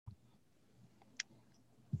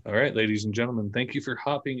All right, ladies and gentlemen, thank you for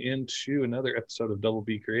hopping into another episode of Double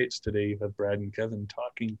B Creates. Today you have Brad and Kevin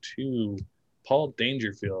talking to Paul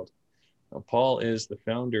Dangerfield. Now, Paul is the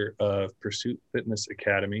founder of Pursuit Fitness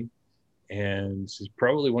Academy, and he's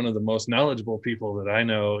probably one of the most knowledgeable people that I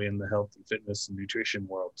know in the health and fitness and nutrition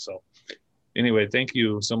world. So, anyway, thank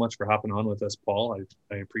you so much for hopping on with us, Paul.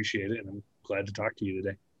 I appreciate it, and I'm glad to talk to you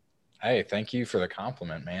today. Hey, thank you for the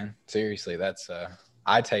compliment, man. Seriously, that's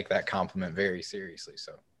I take that compliment very seriously.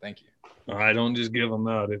 So thank you. I don't just give them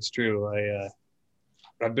out; it's true.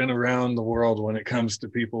 I've been around the world when it comes to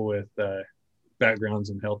people with backgrounds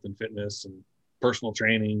in health and fitness and personal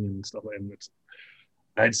training and stuff like that.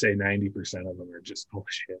 I'd say 90% of them are just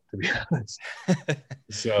bullshit, to be honest.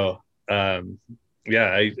 So, um, yeah,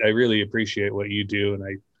 I really appreciate what you do.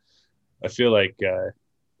 And I feel like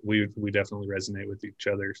we definitely resonate with each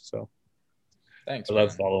other. So Thanks, I love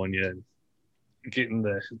man. following you and getting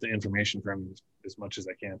the information from you as much as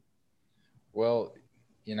I can. Well,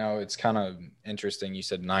 it's kind of interesting. You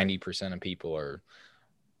said 90% of people are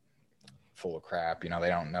full of crap. They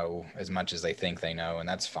don't know as much as they think they know, and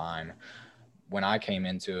that's fine. When I came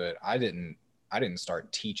into it, I didn't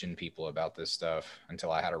start teaching people about this stuff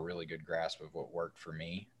until I had a really good grasp of what worked for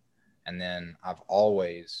me. And then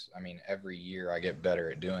every year I get better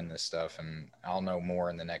at doing this stuff, and I'll know more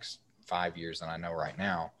in the next 5 years than I know right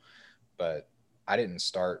now. But I didn't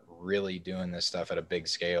start really doing this stuff at a big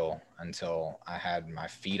scale until I had my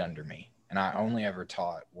feet under me. And I only ever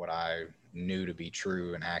taught what I knew to be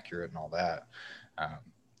true and accurate and all that. Um,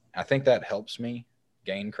 I think that helps me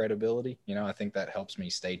gain credibility. I think that helps me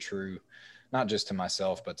stay true, not just to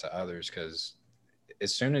myself, but to others. Because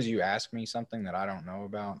as soon as you ask me something that I don't know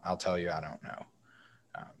about, I'll tell you I don't know.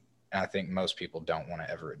 Um, and I think most people don't want to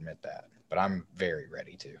ever admit that, but I'm very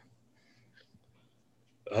ready to.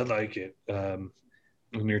 I like it.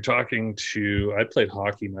 When you're talking to, I played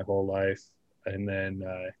hockey my whole life and then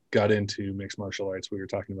got into mixed martial arts. We were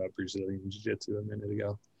talking about Brazilian Jiu Jitsu a minute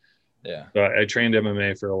ago. Yeah. So I trained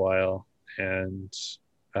MMA for a while and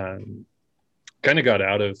um, kind of got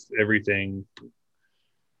out of everything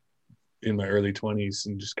in my early 20s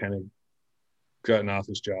and just kind of got an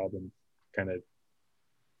office job and kind of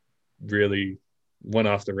really went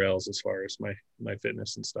off the rails as far as my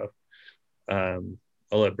fitness and stuff. Um,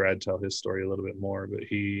 I'll let Brad tell his story a little bit more, but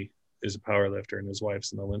he is a power lifter and his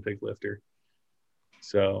wife's an Olympic lifter.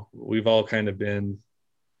 So we've all kind of been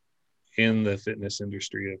in the fitness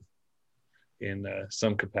industry in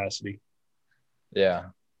some capacity. Yeah.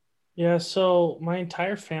 Yeah, so my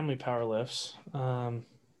entire family power lifts.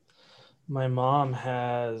 My mom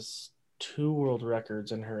has two world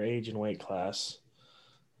records in her age and weight class.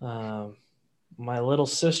 Um, my little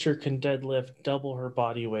sister can deadlift double her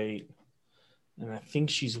body weight, and I think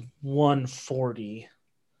she's 140.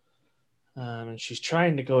 And she's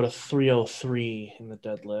trying to go to 303 in the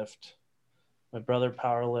deadlift. My brother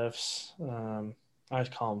power lifts. I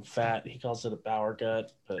call him fat. He calls it a Bauer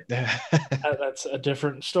gut, but that's a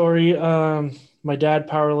different story. My dad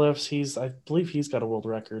power lifts. I believe he's got a world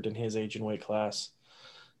record in his age and weight class.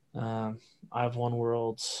 I've won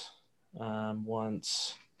worlds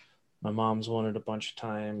once. My mom's won it a bunch of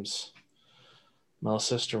times. My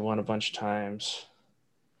sister won a bunch of times.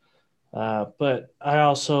 But I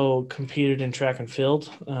also competed in track and field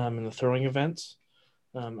in the throwing events,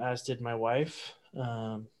 as did my wife.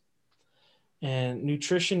 And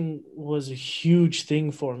nutrition was a huge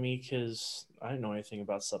thing for me because I didn't know anything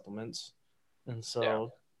about supplements. And Yeah.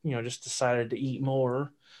 so, just decided to eat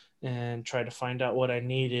more and tried to find out what I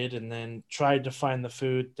needed and then tried to find the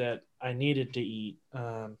food that I needed to eat.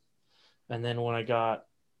 And then when I got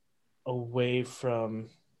away from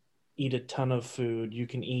eat a ton of food, you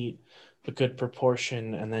can eat a good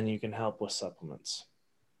proportion and then you can help with supplements.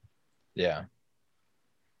 Yeah.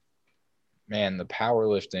 Man, the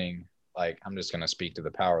powerlifting, like, I'm just going to speak to the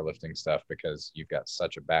powerlifting stuff because you've got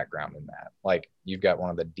such a background in that. Like, you've got one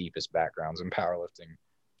of the deepest backgrounds in powerlifting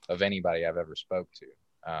of anybody I've ever spoke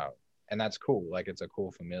to. And that's cool. Like, it's a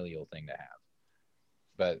cool familial thing to have.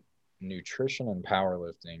 But nutrition and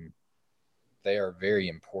powerlifting, they are very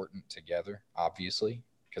important together, obviously,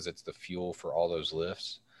 because it's the fuel for all those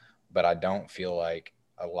lifts. But I don't feel like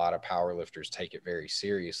a lot of powerlifters take it very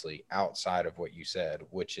seriously outside of what you said,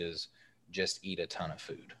 which is just eat a ton of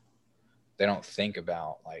food. They don't think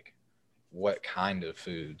about like what kind of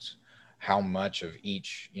foods, how much of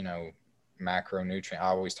each, macronutrient. I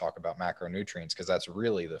always talk about macronutrients because that's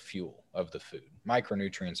really the fuel of the food.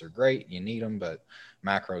 Micronutrients are great, you need them, but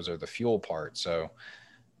macros are the fuel part. So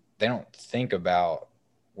they don't think about,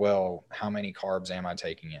 well, how many carbs am I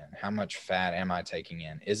taking in? How much fat am I taking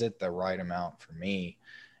in? Is it the right amount for me?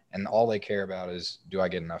 And all they care about is, do I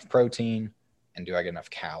get enough protein and do I get enough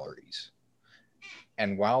calories?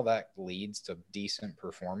 And while that leads to decent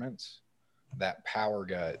performance, that power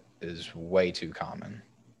gut is way too common,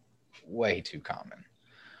 way too common.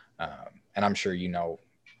 And I'm sure you know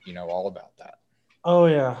all about that. Oh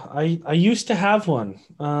yeah, I used to have one,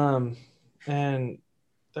 and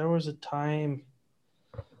there was a time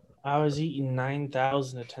I was eating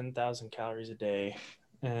 9,000 to 10,000 calories a day,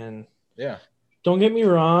 and Yeah, don't get me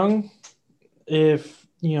wrong, if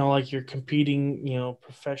like you're competing,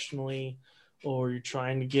 professionally, or you're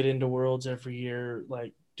trying to get into worlds every year,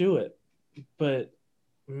 like do it, but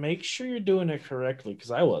make sure you're doing it correctly.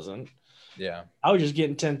 Because I wasn't. yeah, I was just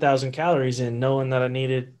getting 10,000 calories in, knowing that I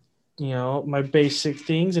needed, my basic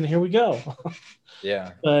things, and here we go.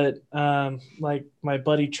 yeah. But like my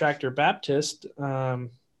buddy Tractor Baptist,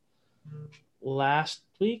 last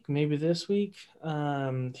week, maybe this week,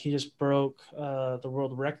 he just broke the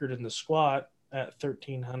world record in the squat at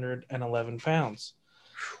 1,311 pounds.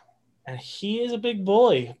 And he is a big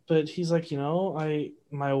boy, but he's like,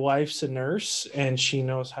 my wife's a nurse and she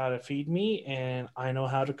knows how to feed me, and I know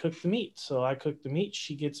how to cook the meat. So I cook the meat.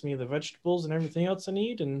 She gets me the vegetables and everything else I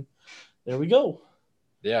need. And there we go.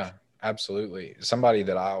 Yeah, absolutely. Somebody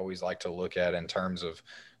that I always like to look at in terms of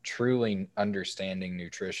truly understanding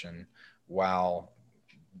nutrition while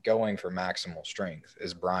going for maximal strength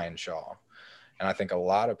is Brian Shaw. And I think a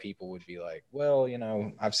lot of people would be like, well,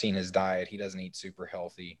 I've seen his diet. He doesn't eat super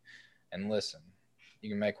healthy. And listen, you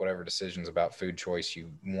can make whatever decisions about food choice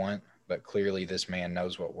you want, but clearly this man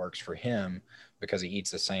knows what works for him because he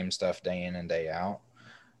eats the same stuff day in and day out.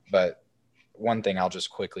 But one thing I'll just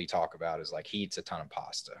quickly talk about is like he eats a ton of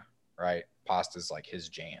pasta, right? Pasta's like his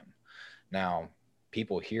jam. Now,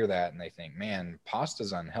 people hear that and they think, man,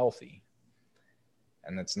 pasta's unhealthy.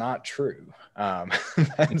 And that's not true.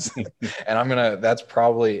 That's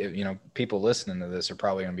probably, people listening to this are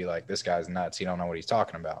probably going to be like, this guy's nuts. He don't know what he's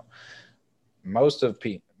talking about. Most of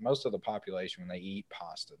the population, when they eat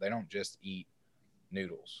pasta, they don't just eat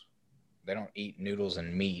noodles. They don't eat noodles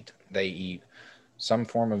and meat. They eat some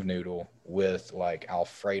form of noodle with like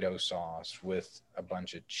Alfredo sauce, with a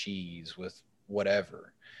bunch of cheese, with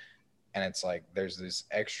whatever. And it's like there's this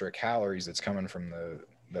extra calories that's coming from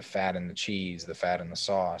the fat in the cheese, the fat in the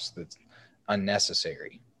sauce, that's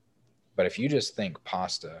unnecessary. But if you just think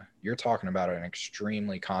pasta, you're talking about an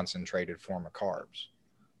extremely concentrated form of carbs.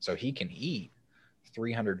 So he can eat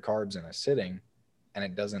 300 carbs in a sitting and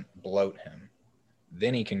it doesn't bloat him.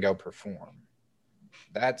 Then he can go perform.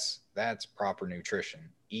 That's proper nutrition.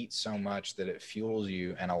 Eat so much that it fuels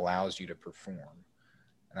you and allows you to perform.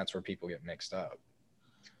 And that's where people get mixed up.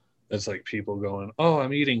 It's like people going, oh,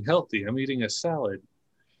 I'm eating healthy. I'm eating a salad.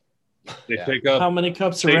 They Yeah. pick up. How many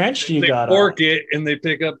cups of ranch do you got? They fork it and they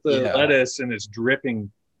pick up the Yeah. lettuce and it's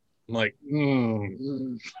dripping. I'm like,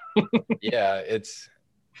 Yeah,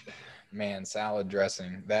 man, salad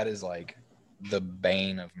dressing, that is like the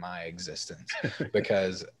bane of my existence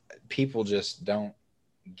because people just don't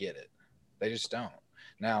get it. They just don't.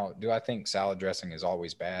 Now, do I think salad dressing is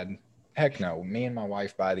always bad? Heck no. Me and my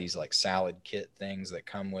wife buy these like salad kit things that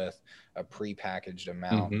come with a prepackaged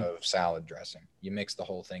amount of salad dressing. You mix the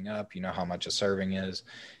whole thing up. You know how much a serving is.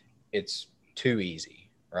 It's too easy,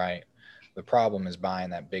 right? The problem is buying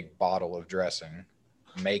that big bottle of dressing,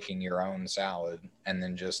 making your own salad, and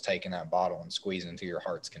then just taking that bottle and squeezing to your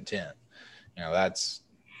heart's content. That's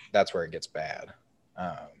where it gets bad.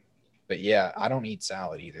 But yeah, I don't eat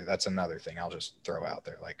salad either. That's another thing I'll just throw out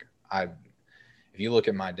there. Like if you look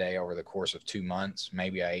at my day over the course of 2 months,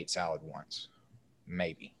 maybe I ate salad once.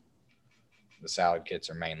 Maybe. The salad kits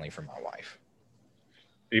are mainly for my wife.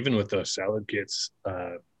 even with those salad kits,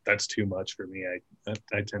 that's too much for me.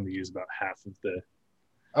 I tend to use about half of the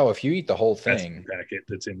if you eat the whole thing packet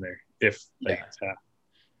that's in there. If like Yeah. it's half.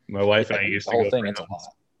 My wife and I used the to whole go thing, for it's a rounds.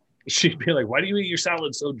 lot. She'd be like, "Why do you eat your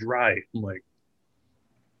salad so dry?" I'm like,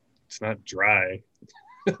 "It's not dry.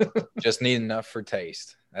 Just need enough for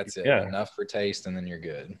taste. That's it. Yeah. Enough for taste, and then you're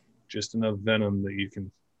good. Just enough venom that you can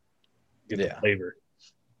get the Yeah. flavor."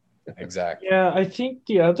 Exactly. Yeah, I think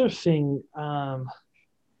the other thing,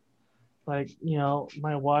 like,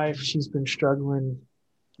 my wife, she's been struggling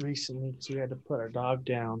recently because we had to put our dog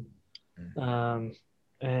down. And,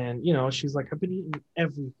 she's like, I've been eating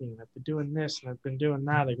everything. I've been doing this and I've been doing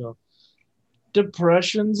that. I go,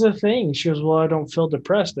 depression's a thing. She goes, well, I don't feel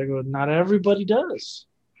depressed. I go, not everybody does.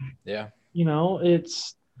 Yeah.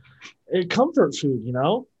 It's a comfort food,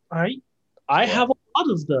 I have a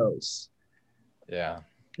lot of those. Yeah.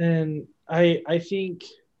 And I think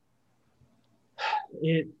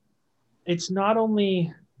it's not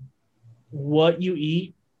only what you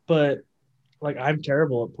eat, but like I'm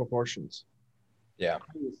terrible at proportions. Yeah.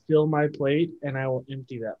 I will fill my plate and I will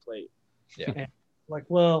empty that plate. Yeah. And like,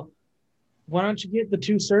 well, why don't you get the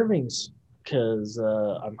 2 servings? Because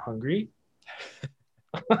I'm hungry.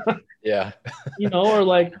 Yeah. Or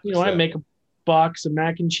like, I 100%. make a box of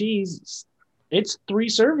mac and cheese. It's 3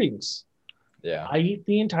 servings. Yeah. I eat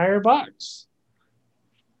the entire box.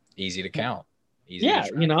 Easy to count. Easy Yeah,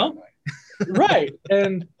 to track that way. Right.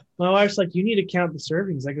 And my wife's like, you need to count the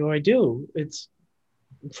servings. I go, I do. It's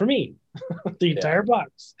for me, the entire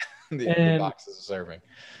box. The box is a serving.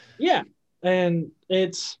 Yeah. And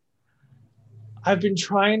I've been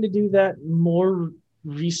trying to do that more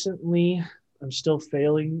recently. I'm still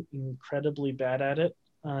failing incredibly bad at it.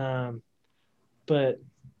 But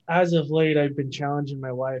as of late, I've been challenging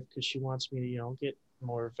my wife because she wants me to, get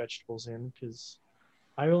more vegetables in because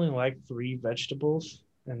I only like 3 vegetables.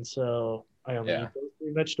 And so I only eat those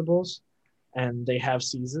 3 vegetables and they have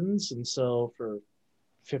seasons. And so for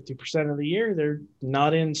 50% of the year, they're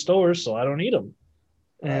not in stores. So I don't eat them.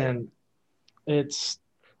 Right. And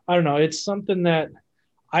I don't know. It's something that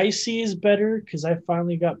I see is better because I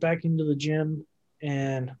finally got back into the gym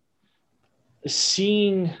and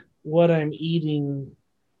seeing what I'm eating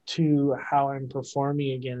to how I'm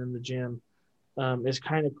performing again in the gym is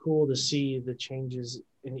kind of cool to see the changes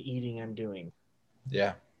in eating I'm doing.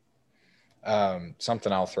 Yeah.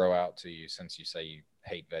 Something I'll throw out to you since you say you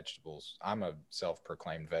hate vegetables. I'm a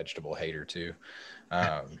self-proclaimed vegetable hater too.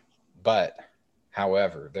 But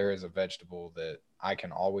however, there is a vegetable that I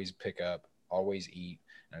can always pick up, always eat,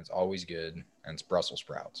 and it's always good, and it's Brussels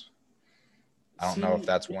sprouts. I don't know if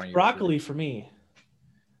that's one of your broccoli for me.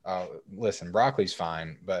 Listen, broccoli's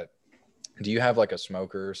fine, but do you have like a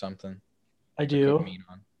smoker or something? I do. Cook meat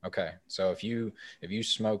on? Okay, so if you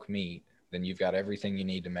smoke meat, then you've got everything you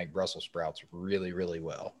need to make Brussels sprouts really, really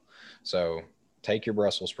well. So take your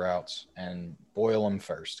Brussels sprouts and boil them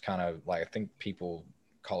first, kind of like I think people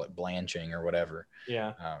call it blanching or whatever.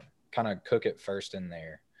 Yeah. Kind of cook it first in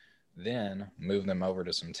there, then move them over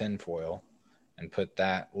to some tin foil and put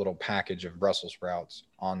that little package of Brussels sprouts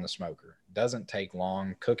on the smoker. Doesn't take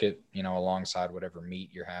long. Cook it, alongside whatever meat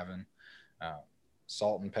you're having.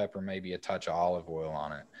 Salt and pepper, maybe a touch of olive oil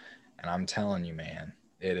on it. And I'm telling you, man,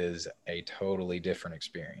 it is a totally different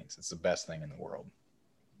experience. It's the best thing in the world.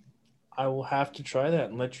 I will have to try that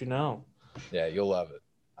and let you know. Yeah, you'll love it.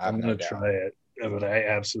 I'm going to try it, but I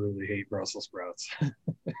absolutely hate Brussels sprouts.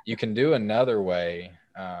 You can do another way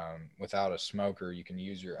without a smoker. You can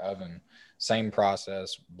use your oven. Same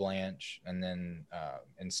process, blanch, and then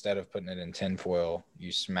instead of putting it in tin foil,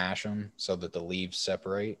 you smash them so that the leaves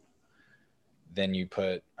separate. Then you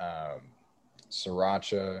put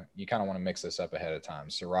sriracha. You kind of want to mix this up ahead of time.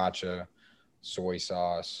 Sriracha, soy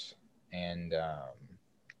sauce, and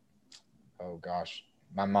oh gosh,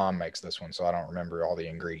 my mom makes this one, so I don't remember all the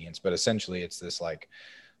ingredients. But essentially, it's this like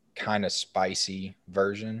kind of spicy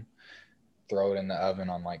version. Throw it in the oven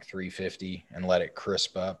on like 350 and let it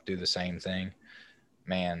crisp up. Do the same thing.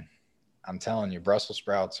 Man, I'm telling you, Brussels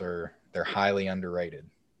sprouts they're highly underrated.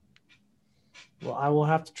 Well, I will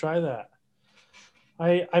have to try that.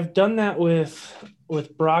 I've done that with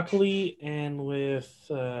broccoli and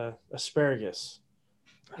with asparagus.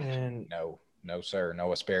 And no, sir,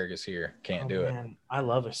 no asparagus here. Can't do it. I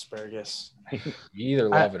love asparagus. You either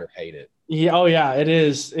love it or hate it. Yeah, oh yeah, it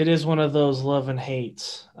is. It is one of those love and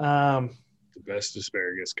hates. The best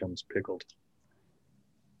asparagus comes pickled.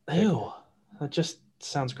 Ew, that just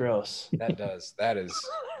sounds gross. That does. That is.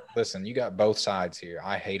 Listen, you got both sides here.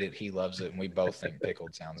 I hate it. He loves it. And we both think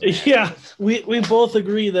pickled sounds nasty. Yeah, we both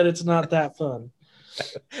agree that it's not that fun.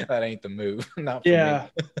 That ain't the move. Not for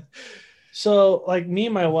me. So, like me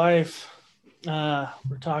and my wife,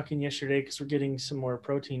 we're talking yesterday because we're getting some more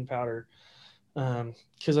protein powder.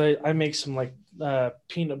 Because I make some like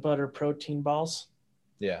peanut butter protein balls.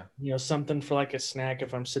 Yeah. Something for like a snack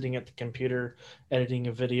if I'm sitting at the computer editing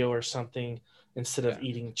a video or something. Instead of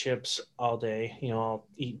eating chips all day, I'll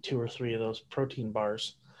eat 2 or 3 of those protein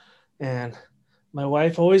bars. And my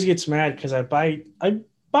wife always gets mad because I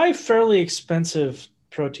buy fairly expensive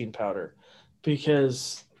protein powder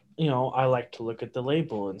because, I like to look at the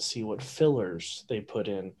label and see what fillers they put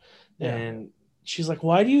in. Yeah. And she's like,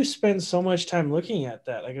 why do you spend so much time looking at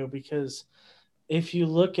that? I go, because if you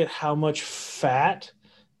look at how much fat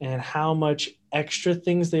and how much extra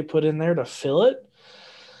things they put in there to fill it,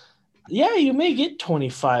 yeah, you may get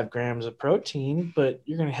 25 grams of protein, but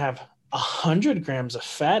you're going to have 100 grams of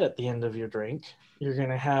fat at the end of your drink. You're going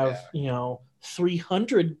to have,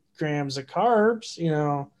 300 grams of carbs,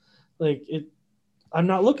 I'm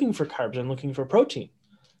not looking for carbs. I'm looking for protein,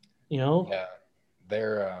 Yeah.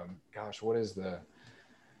 They're, gosh, what is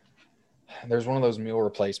there's one of those meal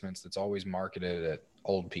replacements that's always marketed at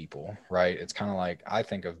old people, right? It's kind of like, I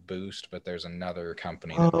think of Boost, but there's another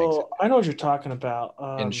company that makes it. Oh, I know what you're talking about.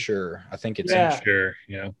 Ensure. I think it's Yeah, Ensure. Sure.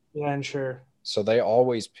 Yeah. yeah, and sure. So they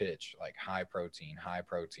always pitch like high protein, high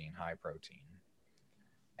protein, high protein.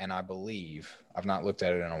 And I believe, I've not looked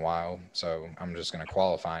at it in a while, so I'm just going to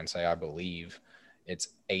qualify and say I believe it's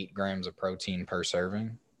 8 grams of protein per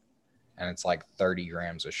serving, and it's like 30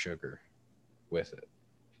 grams of sugar with it.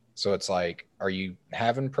 So it's like, are you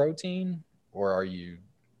having protein or are you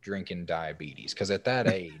drinking diabetes? Because at that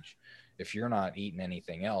age, if you're not eating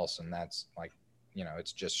anything else, and that's like,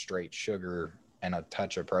 it's just straight sugar and a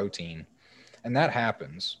touch of protein, and that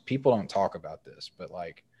happens. People don't talk about this, but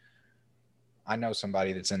like, I know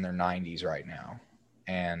somebody that's in their 90s right now.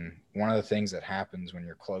 And one of the things that happens when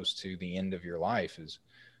you're close to the end of your life is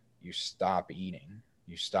you stop eating,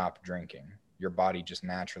 you stop drinking. Your body just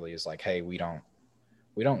naturally is like, hey, we don't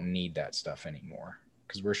need that stuff anymore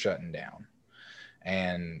because we're shutting down.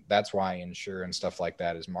 And that's why Ensure and stuff like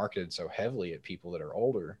that is marketed so heavily at people that are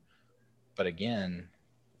older. But again,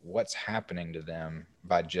 what's happening to them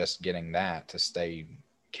by just getting that to stay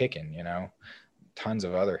kicking, tons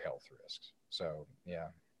of other health risks. So yeah,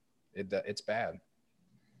 it's bad.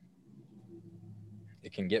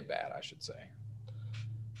 It can get bad, I should say.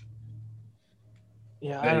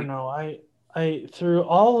 Yeah, I don't know. I through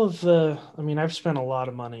all of the, I mean, I've spent a lot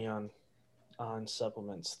of money on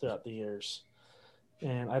supplements throughout the years,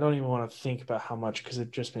 and I don't even want to think about how much because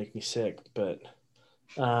it just makes me sick. But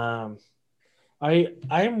um,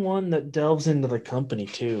 I'm one that delves into the company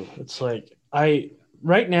too. It's like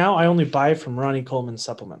right now I only buy from Ronnie Coleman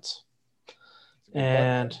supplements,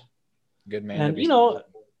 and Good man to and be supported.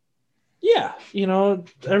 yeah,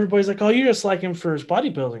 everybody's like, oh, you just like him for his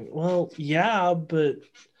bodybuilding. Well, yeah, but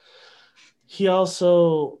he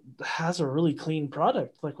also has a really clean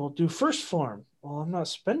product. Like, we'll do First Form. Well, I'm not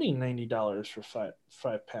spending $90 for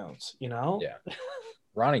five pounds. Yeah.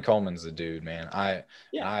 Ronnie Coleman's the dude, man. I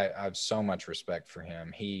Yeah. have so much respect for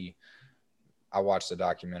him. I watched a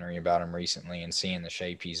documentary about him recently, and seeing the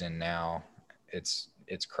shape he's in now, it's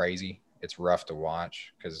crazy. It's rough to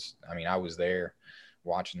watch because I mean I was there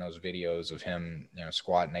watching those videos of him,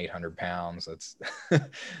 squatting 800 pounds.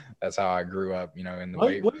 That's how I grew up, in the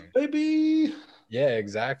weight room. Baby. Yeah,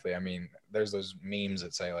 exactly. I mean, there's those memes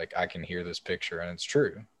that say like I can hear this picture, and it's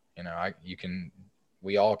true.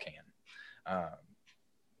 We all can. Um,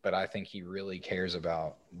 but I think he really cares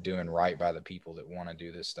about doing right by the people that want to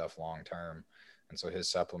do this stuff long term. And so his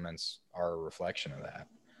supplements are a reflection of that.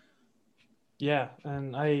 Yeah,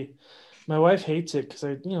 and my wife hates it because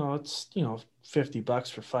it's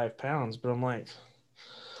 $50 for 5 pounds, but I'm like,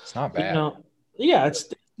 It's not bad. Yeah,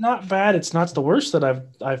 it's not bad. It's not the worst that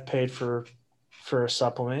I've paid for a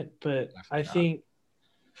supplement, but Definitely I not. think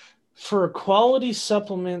for a quality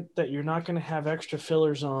supplement that you're not going to have extra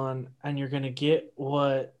fillers on, and you're going to get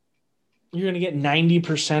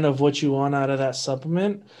 90% of what you want out of that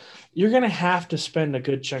supplement, you're going to have to spend a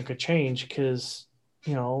good chunk of change because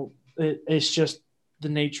it's just the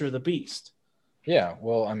nature of the beast. Yeah.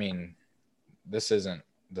 Well, I mean, this isn't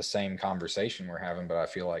the same conversation we're having, but I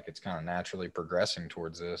feel like it's kind of naturally progressing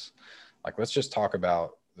towards this. Like, let's just talk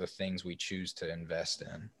about the things we choose to invest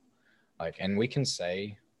in. Like, and we can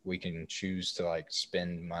say we can choose to like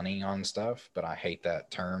spend money on stuff, but I hate that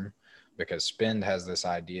term because spend has this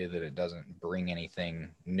idea that it doesn't bring anything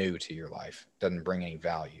new to your life, doesn't bring any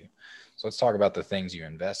value. So let's talk about the things you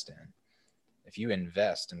invest in. If you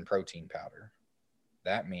invest in protein powder,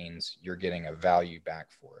 that means you're getting a value back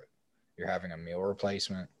for it. You're having a meal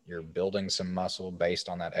replacement, you're building some muscle based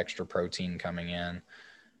on that extra protein coming in.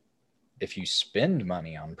 If you spend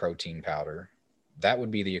money on protein powder, that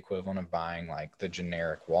would be the equivalent of buying like the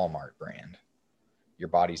generic Walmart brand. Your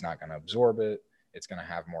body's not going to absorb it. It's going to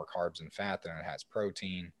have more carbs and fat than it has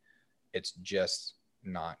protein. It's just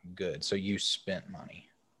not good. So you spent money.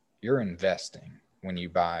 You're investing when you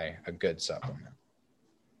buy a good supplement.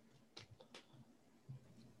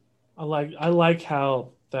 I like how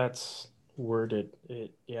that's worded.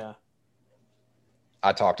 Yeah.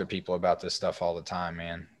 I talk to people about this stuff all the time,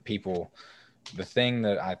 man. The thing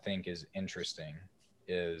that I think is interesting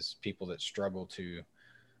is people that struggle to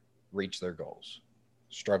reach their goals,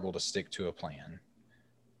 struggle to stick to a plan.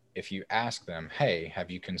 If you ask them, hey,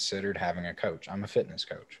 have you considered having a coach? I'm a fitness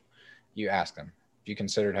coach. You ask them, have you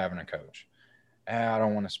considered having a coach? I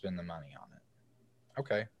don't want to spend the money on it.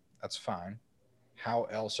 Okay, that's fine. How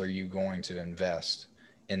else are you going to invest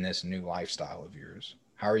in this new lifestyle of yours?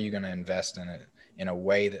 How are you going to invest in it in a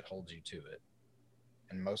way that holds you to it?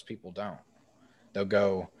 And most people don't. They'll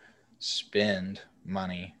go spend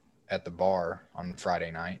money at the bar on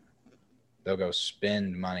Friday night, They'll go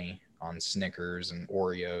spend money on Snickers and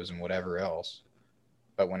Oreos and whatever else.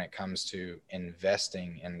 But when it comes to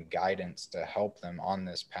investing in guidance to help them on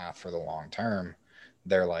this path for the long term,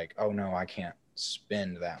 they're like, oh no, I can't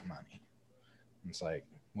spend that money. It's like,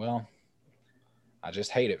 well, I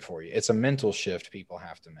just hate it for you. It's a mental shift people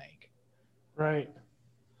have to make, Right.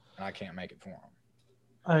 and I can't make it for them.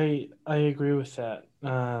 I agree with that.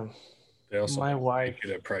 They also My wife,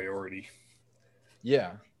 make it a priority.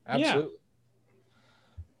 Yeah, yeah, absolutely.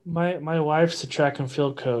 my wife's a track and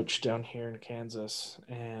field coach down here in Kansas,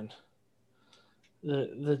 and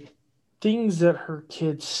the things that her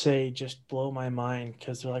kids say just blow my mind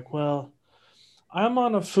because they're like, well, I'm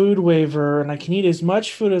on a food waiver and I can eat as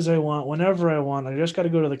much food as I want whenever I want. I just got to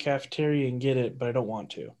go to the cafeteria and get it, but I don't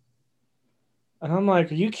want to. And I'm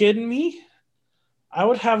like, are you kidding me? I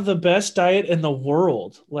would have the best diet in the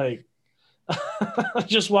world. Like,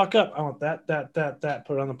 just walk up. I want that.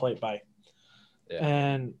 Put it on the plate. Bye. Yeah.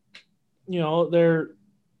 And they're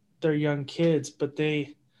young kids, but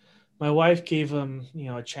my wife gave them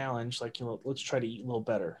a challenge. Like, let's try to eat a little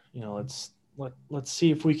better. Let's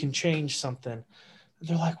see if we can change something. And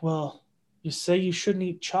they're like, well, you say you shouldn't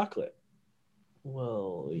eat chocolate.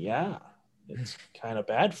 Well, yeah, it's kind of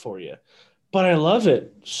bad for you, but I love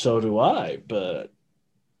it. So do I. But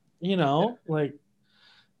like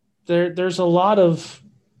there's a lot of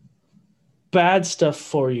bad stuff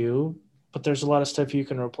for you, but there's a lot of stuff you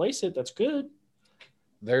can replace it. That's good.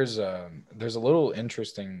 There's a little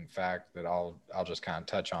interesting fact that I'll just kind of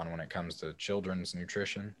touch on when it comes to children's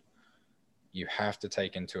nutrition. You have to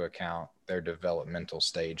take into account their developmental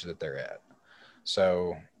stage that they're at.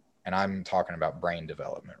 So, and I'm talking about brain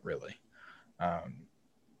development, really.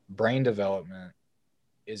 Brain development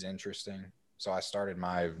is interesting. So I started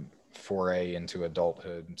my foray into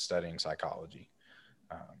adulthood studying psychology.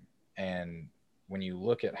 And when you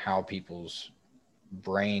look at how people's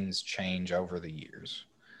brains change over the years,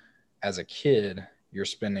 as a kid, you're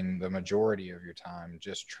spending the majority of your time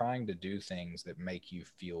just trying to do things that make you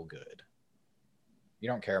feel good. You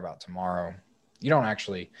don't care about tomorrow. You don't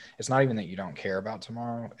actually, it's not even that you don't care about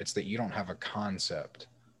tomorrow, it's that you don't have a concept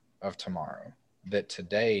of tomorrow. That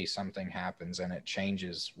today something happens and it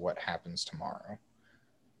changes what happens tomorrow.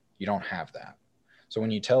 You don't have that. So when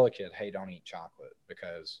you tell a kid, hey, don't eat chocolate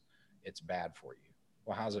because it's bad for you.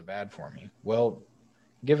 Well, how's it bad for me? Well,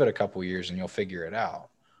 give it a couple years and you'll figure it out.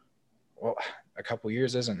 Well, a couple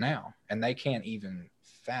years isn't now. And they can't even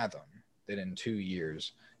fathom that in 2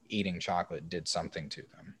 years, eating chocolate did something to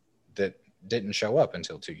them that didn't show up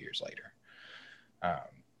until 2 years later.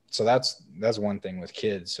 So that's one thing with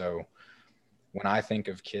kids. So when I think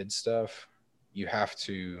of kid stuff, you have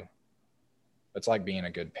to, it's like being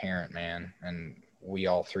a good parent, man. And we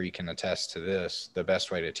all three can attest to this. The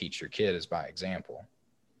best way to teach your kid is by example.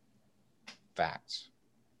 Facts.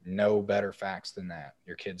 No better facts than that.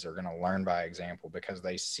 Your kids are going to learn by example because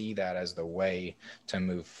they see that as the way to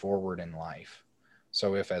move forward in life.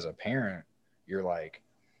 So if as a parent, you're like,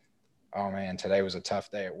 oh man, today was a tough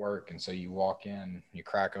day at work. And so you walk in, you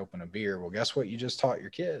crack open a beer. Well, guess what you just taught your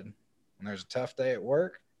kid? When there's a tough day at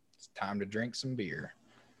work, it's time to drink some beer.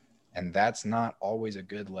 And that's not always a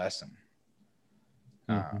good lesson.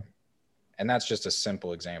 Mm-hmm. And that's just a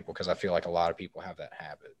simple example because I feel like a lot of people have that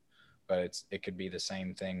habit. But it could be the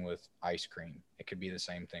same thing with ice cream. It could be the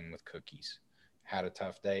same thing with cookies. Had a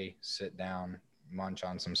tough day, sit down, munch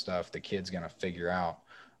on some stuff. The kid's going to figure out,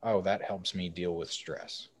 oh, that helps me deal with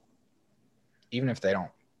stress. Even if they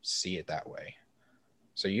don't see it that way.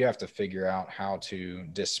 So you have to figure out how to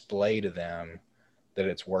display to them that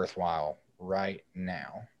it's worthwhile right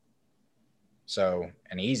now. So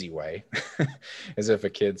an easy way is if a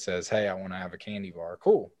kid says, hey, I want to have a candy bar.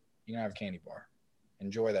 Cool. You can have a candy bar.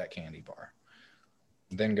 Enjoy that candy bar.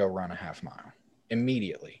 Then go run a half mile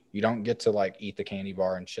immediately. You don't get to like eat the candy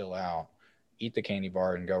bar and chill out. Eat the candy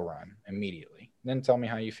bar and go run immediately. Then tell me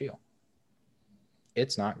how you feel.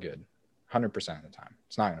 It's not good. 100% of the time.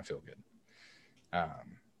 It's not going to feel good.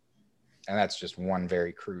 And that's just one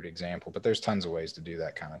very crude example, but there's tons of ways to do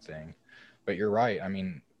that kind of thing. But you're right. I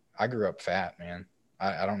mean, I grew up fat, man.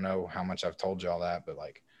 I don't know how much I've told y'all that, but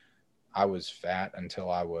like I was fat until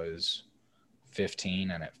I was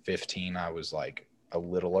 15. And at 15, I was like a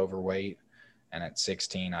little overweight. And at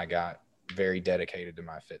 16, I got very dedicated to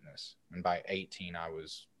my fitness. And by 18, I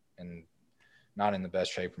was not in the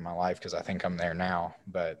best shape of my life because I think I'm there now.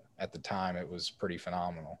 But at the time, it was pretty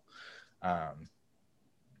phenomenal.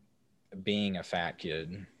 Being a fat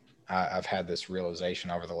kid, I've had this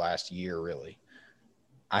realization over the last year, really.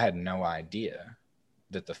 I had no idea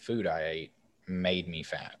that the food I ate made me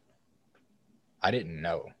fat. I didn't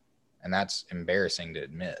know. And that's embarrassing to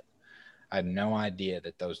admit. I had no idea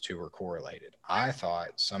that those two were correlated. I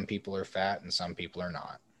thought some people are fat and some people are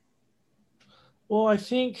not. Well, I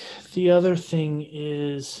think the other thing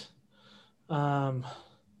is, um,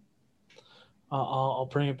 I'll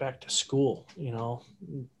bring it back to school. Yeah.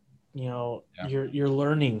 You're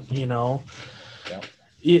learning. Yeah.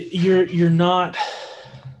 You're not.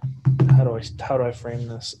 How do I frame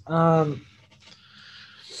this?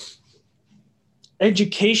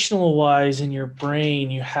 Educational wise, in your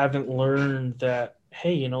brain, you haven't learned that,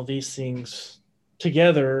 hey, these things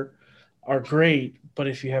together are great, but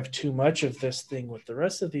if you have too much of this thing with the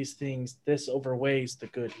rest of these things, this overweighs the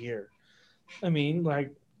good here. I mean,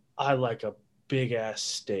 like, I like a big ass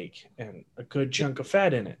steak and a good chunk of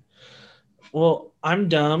fat in it. Well, I'm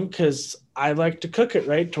dumb because I like to cook it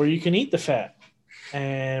right to where you can eat the fat.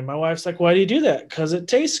 And my wife's like, why do you do that? Because it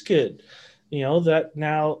tastes good. That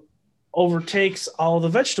now overtakes all the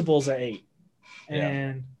vegetables I ate.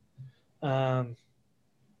 Yeah. And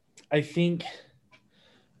I think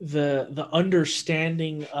the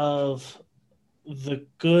understanding of the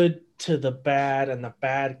good to the bad and the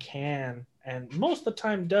bad can, and most of the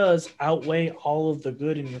time does, outweigh all of the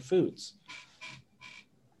good in your foods.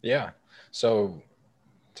 Yeah. So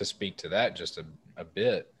to speak to that just a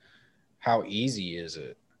bit, how easy is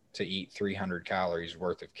it to eat 300 calories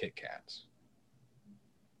worth of Kit Kats?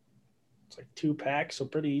 It's like 2 packs, so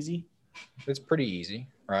pretty easy. It's pretty easy,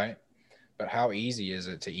 right? But how easy is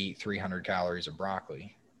it to eat 300 calories of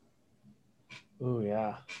broccoli? Oh,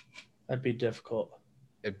 yeah. That'd be difficult.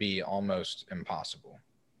 It'd be almost impossible.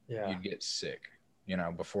 Yeah. You'd get sick,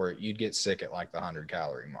 before you'd get sick at like the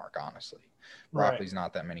 100-calorie mark, honestly. Broccoli's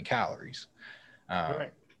not that many calories.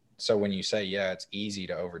 Right. So when you say, yeah, it's easy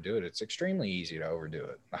to overdo it, it's extremely easy to overdo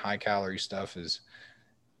it. The high calorie stuff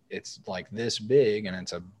it's like this big and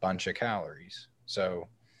it's a bunch of calories. So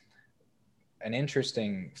an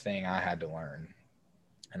interesting thing I had to learn,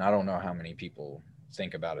 and I don't know how many people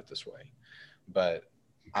think about it this way, but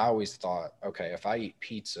I always thought, okay, if I eat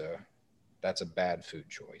pizza, that's a bad food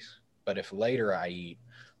choice. But if later I eat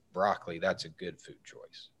broccoli, that's a good food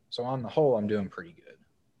choice. So on the whole, I'm doing pretty good.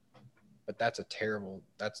 But that's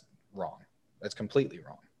wrong. That's completely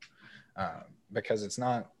wrong. Because it's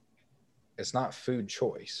not food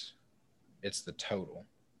choice. It's the total.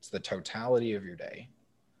 It's the totality of your day.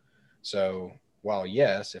 So while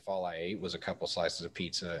yes, if all I ate was a couple slices of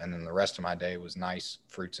pizza and then the rest of my day was nice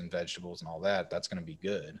fruits and vegetables and all that, that's going to be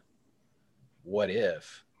good. What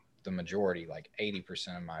if the majority, like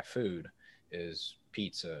 80% of my food is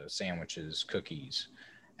pizza, sandwiches, cookies,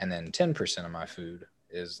 and then 10% of my food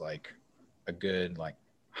is like a good, like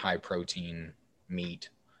high protein meat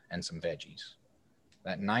and some veggies?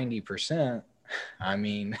 That 90%, I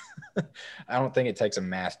mean, I don't think it takes a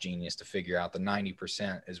math genius to figure out the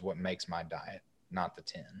 90% is what makes my diet, not the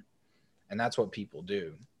 10. And that's what people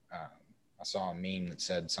do. I saw a meme that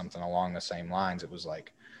said something along the same lines. It was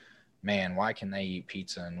like, man, why can they eat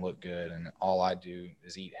pizza and look good? And all I do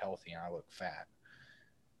is eat healthy and I look fat.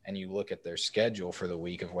 And you look at their schedule for the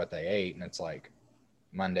week of what they ate, and it's like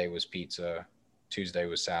Monday was pizza, Tuesday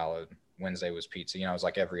was salad, Wednesday was pizza. It was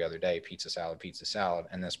like every other day, pizza, salad, pizza, salad.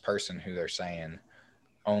 And this person who they're saying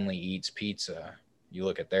only eats pizza, you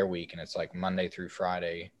look at their week and it's like Monday through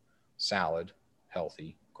Friday, salad,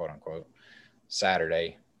 healthy, quote unquote,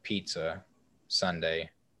 Saturday, pizza, Sunday,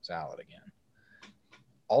 salad again.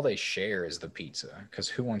 All they share is the pizza, because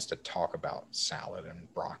who wants to talk about salad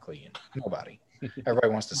and broccoli? And nobody. Everybody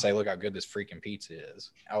wants to say, look how good this freaking pizza is.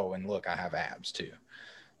 Oh, and look, I have abs too.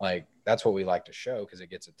 Like, that's what we like to show because it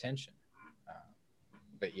gets attention.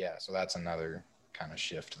 But yeah, so that's another kind of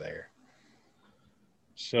shift there.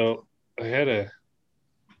 So I had a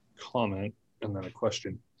comment and then a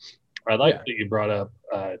question. I like that you brought up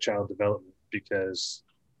child development, because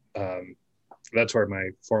that's where my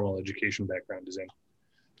formal education background is in.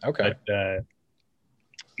 Okay. But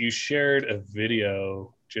you shared a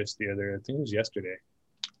video just I think it was yesterday,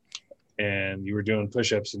 and you were doing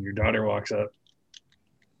push-ups and your daughter walks up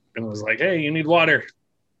and was like, hey, you need water.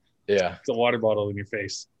 Yeah. It's a water bottle in your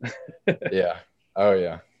face. Yeah. Oh,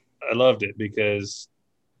 yeah. I loved it because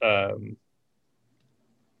not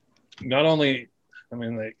only, I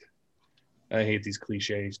mean, like, I hate these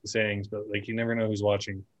cliche sayings, but like, you never know who's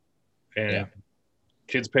watching. And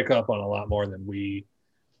kids pick up on a lot more than we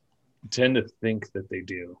tend to think that they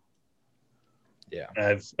do. Yeah.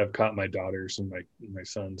 I've caught my daughters and my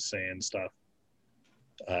sons saying stuff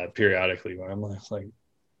periodically when I'm like,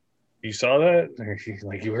 you saw that? Or,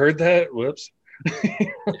 like, you heard that? Whoops.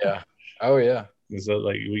 Yeah. Oh, yeah. So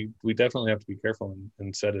like we definitely have to be careful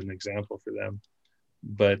and set an example for them.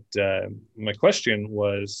 But my question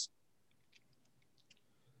was,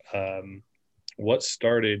 what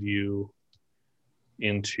started you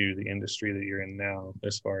into the industry that you're in now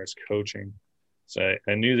as far as coaching? So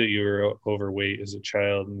I knew that you were overweight as a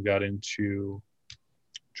child and got into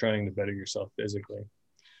trying to better yourself physically.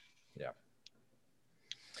 Yeah.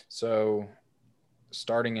 So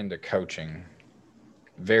starting into coaching,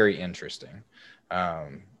 very interesting.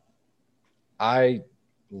 I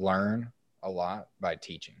learn a lot by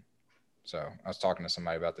teaching. So I was talking to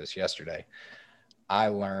somebody about this yesterday. I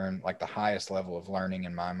learn, like, the highest level of learning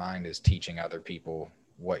in my mind is teaching other people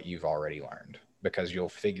what you've already learned, because you'll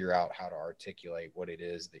figure out how to articulate what it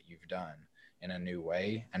is that you've done in a new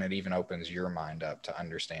way. And it even opens your mind up to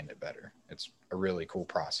understand it better. It's a really cool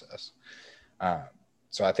process.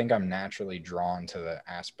 So I think I'm naturally drawn to the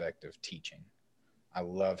aspect of teaching. I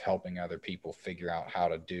love helping other people figure out how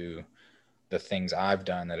to do the things I've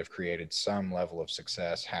done that have created some level of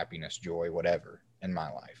success, happiness, joy, whatever in my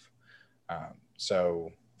life.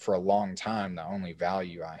 So for a long time, the only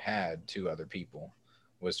value I had to other people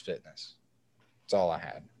was fitness. That's all I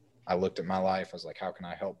had. I looked at my life. I was like, how can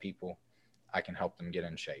I help people? I can help them get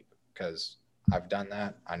in shape, because I've done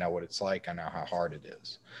that. I know what it's like. I know how hard it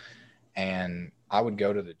is. And I would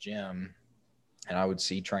go to the gym and I would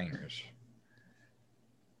see trainers.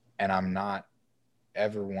 And I'm not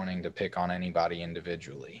ever wanting to pick on anybody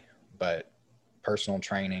individually, but personal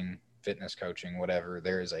training, fitness coaching, whatever,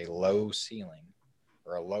 there is a low ceiling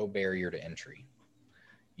or a low barrier to entry.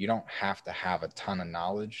 You don't have to have a ton of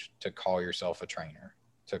knowledge to call yourself a trainer,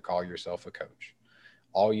 to call yourself a coach.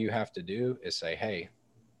 All you have to do is say, hey,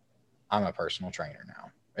 I'm a personal trainer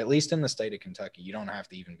now. At least in the state of Kentucky, you don't have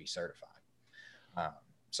to even be certified.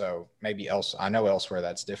 So maybe I know elsewhere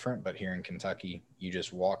that's different, but here in Kentucky, you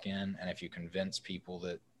just walk in, and if you convince people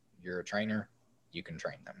that you're a trainer, you can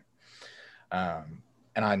train them.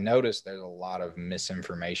 And I noticed there's a lot of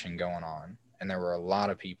misinformation going on, and there were a lot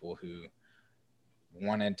of people who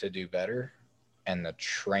wanted to do better, and the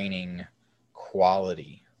training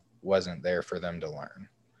quality wasn't there for them to learn.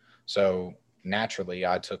 So naturally,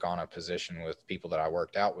 I took on a position with people that I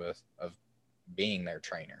worked out with of being their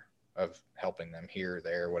trainer, of helping them here,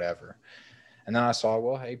 there, whatever. And then I saw,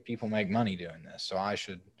 well, hey, people make money doing this, so I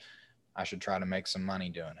should try to make some money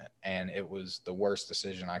doing it. And it was the worst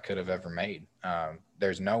decision I could have ever made.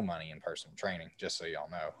 There's no money in personal training, just so y'all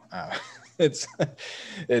know.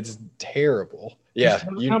 It's terrible. Yeah,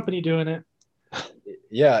 company doing it.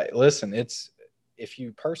 Yeah, listen, if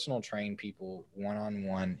you personal train people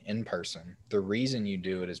one-on-one in person, the reason you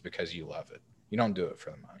do it is because you love it. You don't do it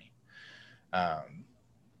for the money.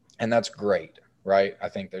 And that's great, right? I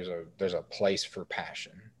think there's a place for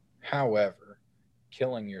passion. However,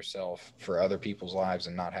 killing yourself for other people's lives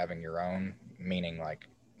and not having your own, meaning like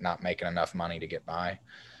not making enough money to get by,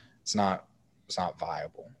 it's not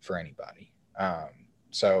viable for anybody.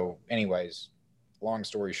 So anyways, long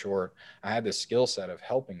story short, I had the skill set of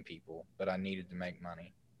helping people, but I needed to make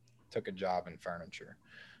money. Took a job in furniture,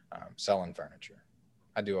 selling furniture.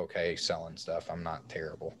 I do okay selling stuff. I'm not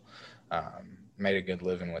terrible. Made a good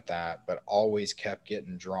living with that, but always kept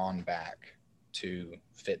getting drawn back to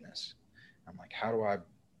fitness. I'm like, how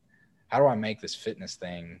do I make this fitness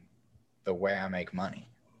thing the way I make money,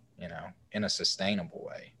 in a sustainable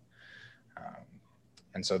way?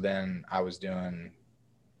 And so then I was doing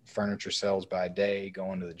furniture sales by day,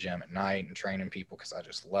 going to the gym at night and training people because I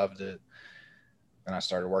just loved it. Then I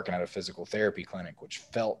started working at a physical therapy clinic, which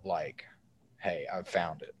felt like, hey, I've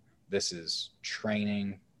found it. This is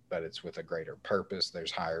training, but it's with a greater purpose.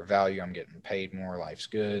 There's higher value. I'm getting paid more. Life's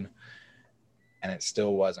good. And it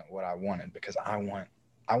still wasn't what I wanted, because I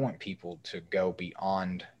want people to go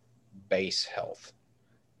beyond base health.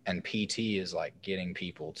 And PT is like getting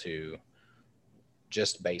people to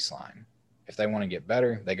just baseline. If they want to get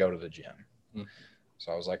better, they go to the gym. Mm-hmm.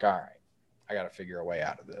 So I was like, all right, I got to figure a way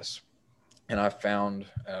out of this. And I found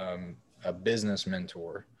a business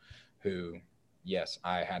mentor who, yes,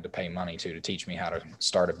 I had to pay money to teach me how to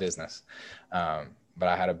start a business. But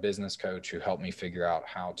I had a business coach who helped me figure out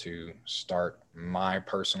how to start my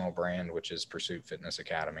personal brand, which is Pursuit Fitness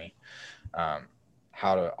Academy,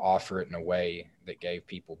 how to offer it in a way that gave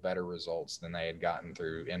people better results than they had gotten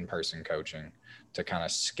through in-person coaching, to kind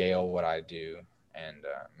of scale what I do and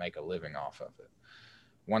make a living off of it.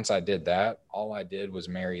 Once I did that, all I did was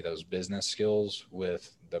marry those business skills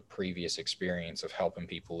with the previous experience of helping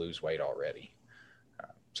people lose weight already.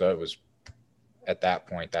 So it was at that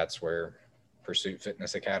point, that's where Pursuit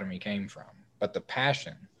Fitness Academy came from. But the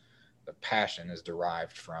passion is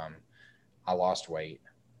derived from, I lost weight.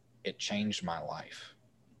 It changed my life.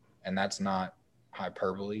 And that's not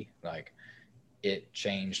hyperbole. Like, it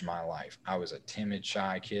changed my life. I was a timid,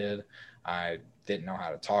 shy kid. I didn't know how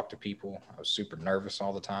to talk to people. I was super nervous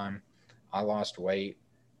all the time. I lost weight,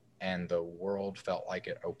 and the world felt like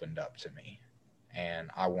it opened up to me. And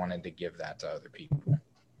I wanted to give that to other people.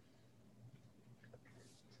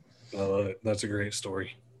 I love it. That's a great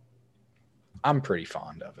story. I'm pretty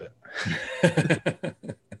fond of it.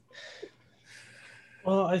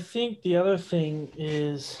 Well, I think the other thing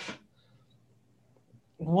is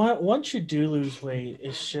once you do lose weight,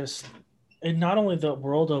 it's just and not only the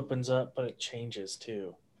world opens up, but it changes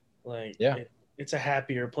too. Like Yeah. it's a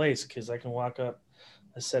happier place because I can walk up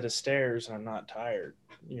a set of stairs and I'm not tired,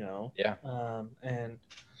 you know. Yeah. And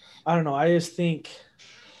I don't know. I just think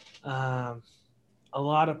um, a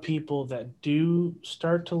lot of people that do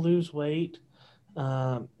start to lose weight, you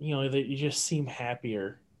know, that you just seem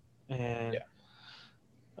happier. And Yeah.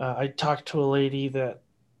 I talked to a lady that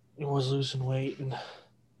was losing weight, and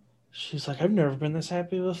she's like, "I've never been this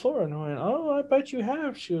happy before." And I went, "Oh, I bet you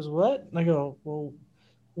have." She goes, "What?" And I go, "Well,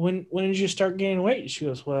 when did you start gaining weight?" She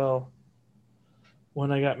goes, "Well,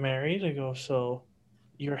 when I got married." I go, "So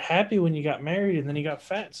you're happy when you got married, and then you got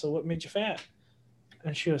fat. So what made you fat?"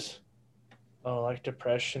 And she goes, "Oh, like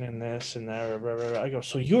depression and this and that." Blah, blah, blah. I go,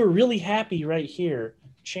 "So you're really happy right here.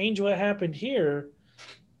 Change what happened here,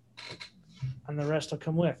 and the rest will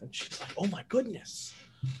come with." And she's like, "Oh my goodness."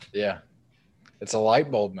 Yeah. It's a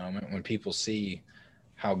light bulb moment when people see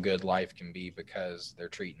how good life can be because they're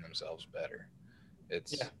treating themselves better.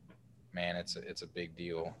 It's Yeah. Man, it's a big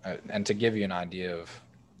deal. And to give you an idea of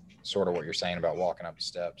sort of what you're saying about walking up the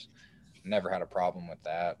steps, never had a problem with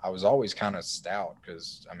that. I was always kind of stout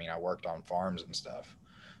because I mean I worked on farms and stuff,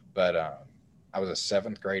 but I was a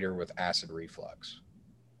seventh grader with acid reflux.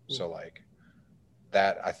 So like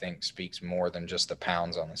that I think speaks more than just the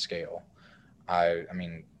pounds on the scale. I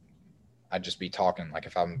mean I'd just be talking like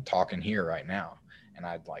if I'm talking here right now and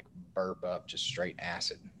I'd like burp up just straight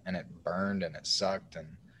acid and it burned and it sucked, and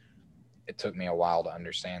it took me a while to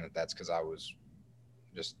understand that that's because I was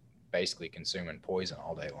just basically consuming poison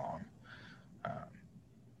all day long. Um,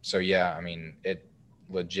 so yeah, I mean, it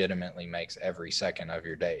legitimately makes every second of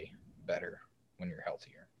your day better when you're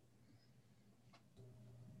healthier.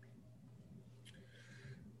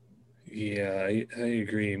 Yeah, I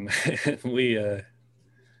agree. we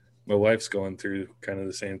My wife's going through kind of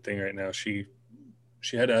the same thing right now. She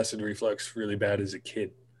had acid reflux really bad as a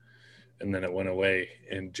kid, and then it went away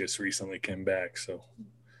and just recently came back. So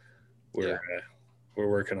we're we're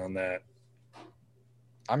working on that.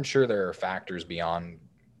 I'm sure there are factors beyond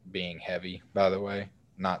being heavy, by the way.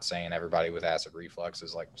 Not saying everybody with acid reflux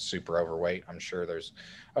is like super overweight. I'm sure there's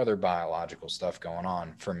other biological stuff going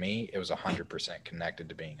on. For me, it was 100% connected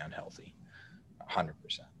to being unhealthy. 100%.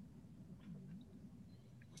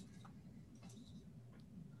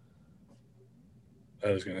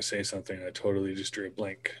 I was going to say something. I totally just drew a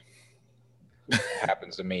blank. It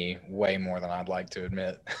happens to me way more than I'd like to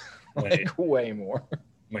admit. Right. Way more.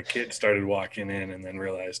 My kid started walking in and then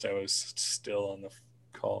realized I was still on the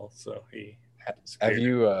call. So he Have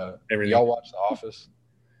you, everything. y'all watched The Office?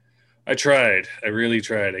 I tried. I really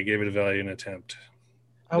tried. I gave it a valiant attempt.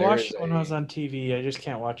 I watched it when I was on TV. I just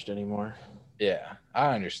can't watch it anymore. Yeah,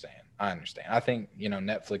 I understand. I think,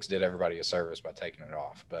 Netflix did everybody a service by taking it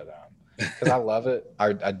off, but because I love it.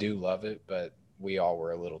 I do love it, but we all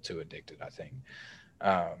were a little too addicted, I think.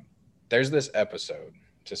 There's this episode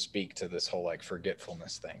to speak to this whole like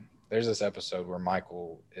forgetfulness thing. There's this episode where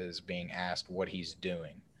Michael is being asked what he's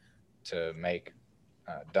doing to make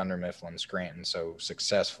Dunder Mifflin Scranton so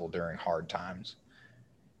successful during hard times.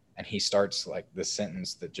 And he starts like the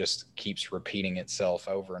sentence that just keeps repeating itself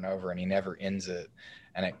over and over and he never ends it.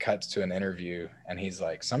 And it cuts to an interview and he's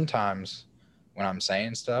like, sometimes when I'm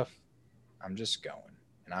saying stuff, I'm just going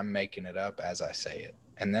and I'm making it up as I say it.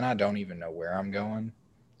 And then I don't even know where I'm going.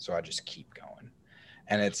 So I just keep going.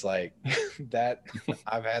 And it's like that.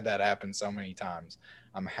 I've had that happen so many times.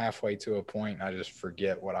 I'm halfway to a point and I just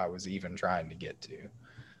forget what I was even trying to get to.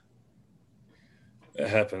 It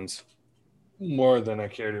happens more than I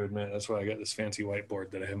care to admit. That's why I got this fancy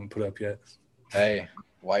whiteboard that I haven't put up yet. Hey,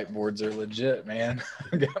 whiteboards are legit, man.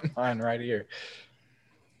 I got mine right here.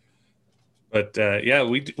 But yeah,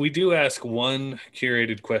 we do ask one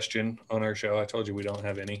curated question on our show. I told you we don't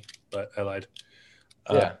have any, but I lied.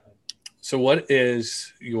 Yeah. So what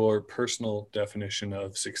is your personal definition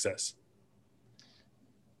of success?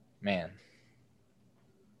 Man,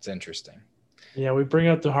 it's interesting. Yeah, we bring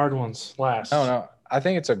out the hard ones last. No. I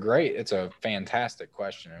think it's a fantastic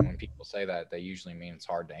question. And when people say that, they usually mean it's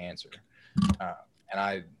hard to answer. And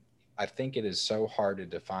I think it is so hard to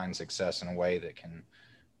define success in a way that can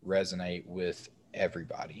resonate with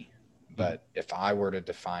everybody. But if I were to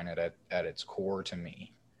define it at its core to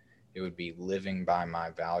me, it would be living by my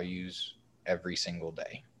values every single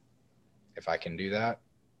day. If I can do that,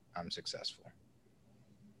 I'm successful.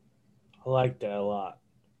 I like that a lot.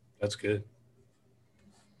 That's good.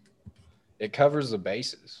 It covers the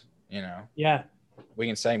bases, you know. Yeah. We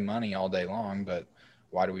can say money all day long, but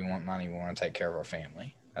why do we want money? We want to take care of our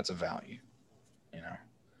family. That's a value, you know.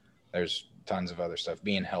 There's tons of other stuff.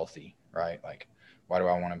 Being healthy, right? Like, why do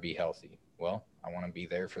I want to be healthy? Well, I want to be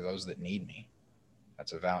there for those that need me.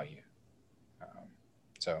 That's a value.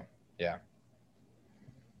 So, yeah.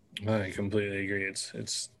 I completely agree.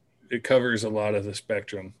 It covers a lot of the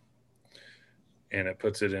spectrum, and it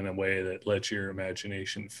puts it in a way that lets your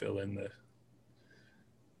imagination fill in the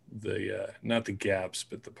not the gaps,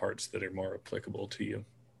 but the parts that are more applicable to you.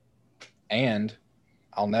 And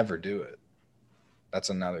I'll never do it. That's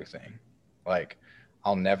another thing. Like,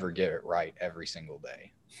 I'll never get it right every single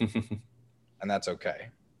day. And that's okay.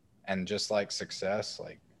 And just like success,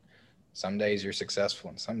 like some days you're successful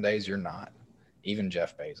and some days you're not. Even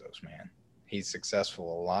Jeff Bezos, man, he's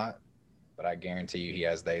successful a lot, but I guarantee you he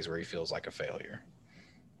has days where he feels like a failure.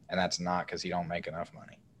 And that's not because he don't make enough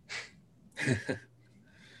money.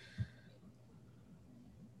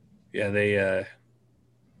 Yeah, they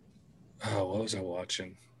what was I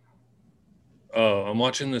watching? Oh, I'm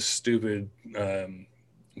watching this stupid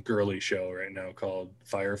girly show right now called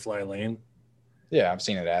Firefly Lane. Yeah, I've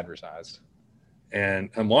seen it advertised. And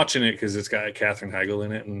I'm watching it because it's got Katherine Heigl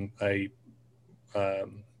in it, and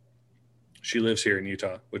she lives here in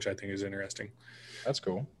Utah, which I think is interesting. That's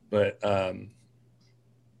cool. But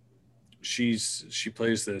she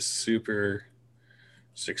plays this super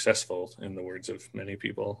successful, in the words of many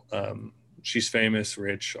people. She's famous,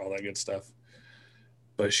 rich, all that good stuff.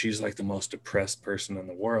 But she's like the most depressed person in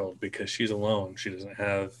the world because she's alone. She doesn't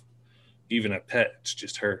have even a pet. It's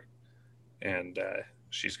just her. And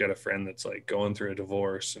she's got a friend that's like going through a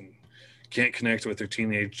divorce and can't connect with her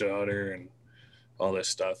teenage daughter and all this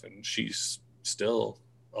stuff. And she's still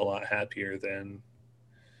a lot happier than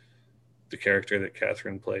the character that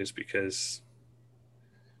Catherine plays because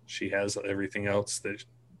she has everything else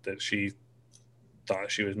that she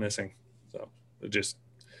thought she was missing. So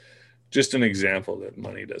just an example that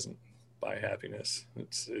money doesn't buy happiness.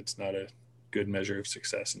 It's not a good measure of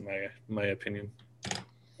success in my opinion.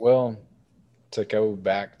 Well, to go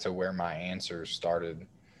back to where my answer started,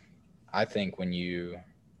 I think when you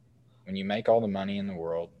make all the money in the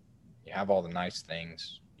world, you have all the nice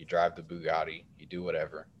things, you drive the Bugatti, you do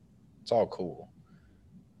whatever, it's all cool.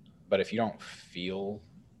 But if you don't feel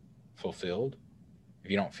fulfilled, if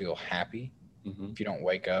you don't feel happy, if you don't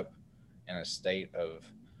wake up in a state of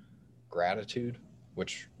gratitude,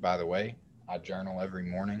 which, by the way, I journal every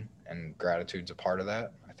morning, and gratitude's a part of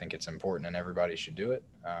that. I think it's important and everybody should do it.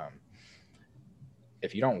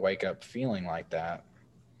 If you don't wake up feeling like that,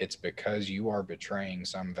 it's because you are betraying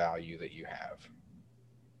some value that you have.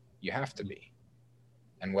 You have to be.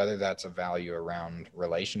 And whether that's a value around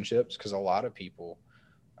relationships, because a lot of people,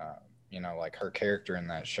 like her character in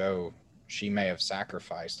that show, she may have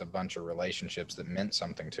sacrificed a bunch of relationships that meant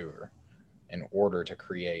something to her in order to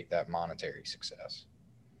create that monetary success.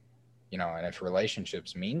 And if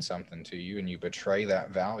relationships mean something to you and you betray that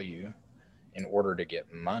value in order to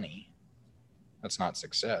get money, that's not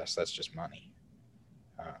success. That's just money.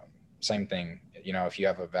 Same thing, if you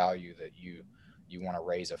have a value that you want to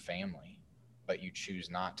raise a family, but you choose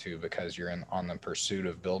not to because you're on the pursuit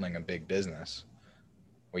of building a big business,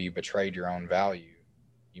 well, you betrayed your own value.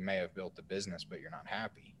 You may have built the business, but you're not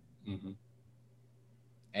happy. Mm-hmm.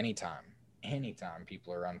 Anytime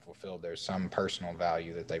people are unfulfilled, there's some personal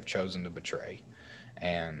value that they've chosen to betray.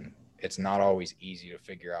 And it's not always easy to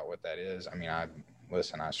figure out what that is. I mean, I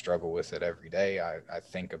struggle with it every day. I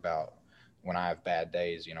think about when I have bad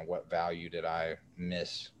days, what value did I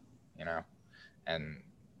miss, and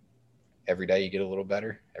every day you get a little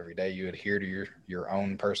better. Every day you adhere to your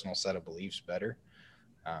own personal set of beliefs better.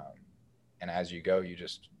 And as you go, you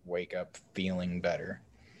just wake up feeling better.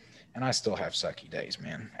 And I still have sucky days,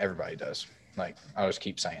 man. Everybody does. Like, I'll just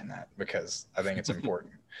keep saying that because I think it's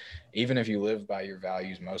important. Even if you live by your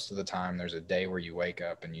values, most of the time there's a day where you wake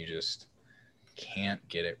up and you just can't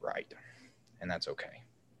get it right. And that's okay.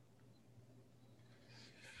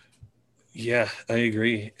 Yeah, I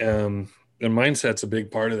agree. And mindset's a big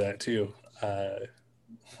part of that too.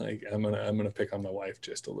 Like I'm gonna pick on my wife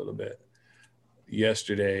just a little bit.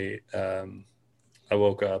 Yesterday, I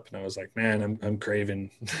woke up and I was like, man, I'm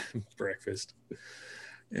craving breakfast.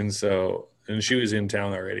 And she was in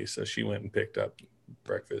town already. So she went and picked up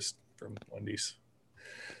breakfast from Wendy's.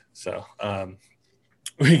 So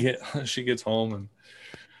she gets home and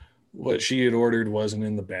what she had ordered wasn't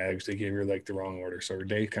in the bags. They gave her like the wrong order. So her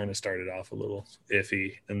day kind of started off a little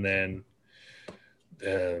iffy. And then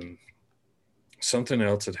something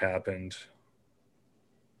else had happened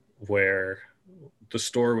where the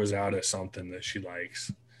store was out of something that she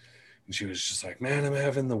likes. And she was just like, man, I'm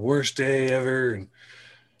having the worst day ever. And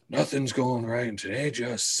nothing's going right. And today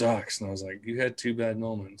just sucks. And I was like, you had 2 bad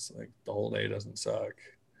moments. Like the whole day doesn't suck.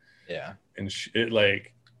 Yeah. And it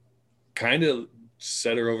like kind of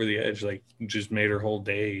set her over the edge, like just made her whole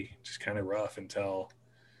day just kind of rough until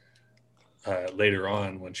later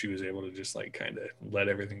on when she was able to just like kind of let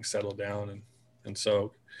everything settle down and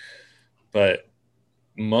soak. But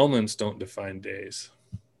moments don't define days.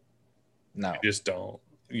 No. You just don't.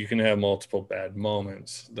 You can have multiple bad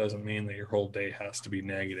moments. Doesn't mean that your whole day has to be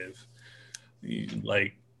negative.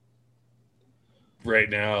 Like right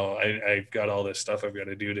now, I've got all this stuff I've got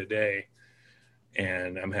to do today,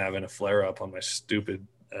 and I'm having a flare up on my stupid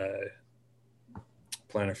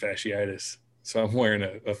plantar fasciitis. So I'm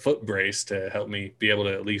wearing a foot brace to help me be able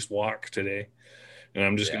to at least walk today. And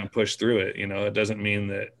I'm just going to push through it. You know, it doesn't mean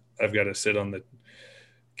that I've got to sit on the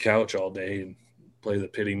couch all day and play the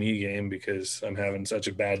pity me game because I'm having such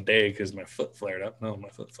a bad day because my foot flared up. No, my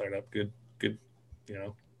foot flared up. Good. You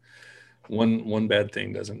know, one bad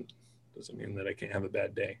thing doesn't mean that I can't have a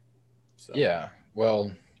bad day. So. Yeah.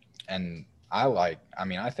 Well, and I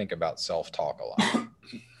think about self-talk a lot.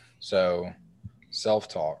 So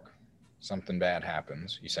self-talk, something bad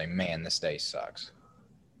happens. You say, man, this day sucks.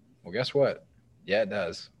 Well, guess what? Yeah, it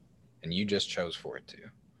does. And you just chose for it to.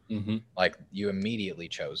 Mm-hmm. Like you immediately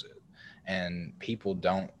chose it. And people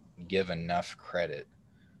don't give enough credit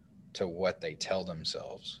to what they tell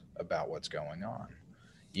themselves about what's going on.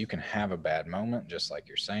 You can have a bad moment, just like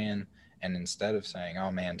you're saying. And instead of saying,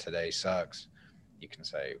 oh man, today sucks, you can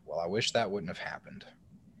say, well, I wish that wouldn't have happened.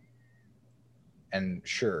 And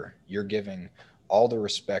sure, you're giving all the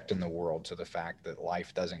respect in the world to the fact that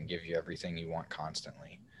life doesn't give you everything you want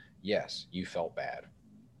constantly. Yes, you felt bad.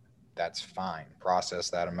 That's fine.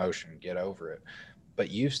 Process that emotion, get over it.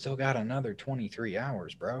 But you've still got another 23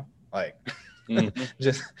 hours, bro. Like,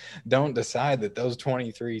 just don't decide that those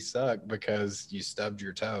 23 suck because you stubbed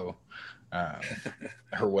your toe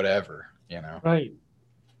or whatever, you know? Right.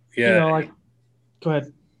 Yeah. You know, like, go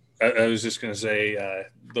ahead. I was just going to say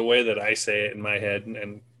the way that I say it in my head,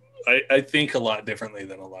 and I think a lot differently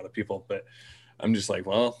than a lot of people, but I'm just like,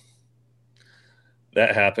 well,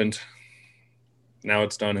 that happened. Now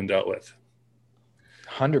it's done and dealt with.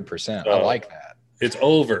 100%. I like that. It's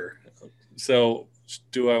over. So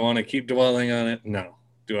do I want to keep dwelling on it? No.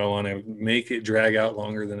 Do I want to make it drag out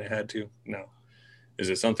longer than it had to? No. Is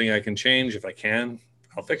it something I can change? If I can,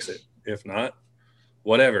 I'll fix it. If not,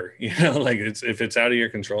 whatever. You know, like if it's out of your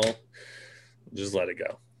control, just let it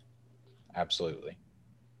go. Absolutely.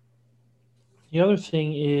 The other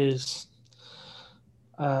thing is,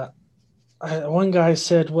 one guy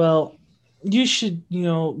said, well, you should,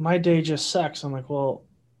 my day just sucks. I'm like, well,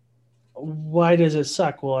 why does it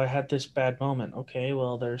suck? Well, I had this bad moment. Okay,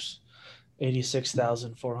 well, there's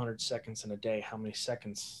 86,400 seconds in a day. How many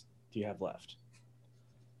seconds do you have left?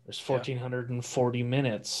 There's 1,440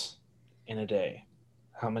 minutes in a day.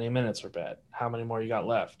 How many minutes are bad? How many more you got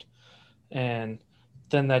left? And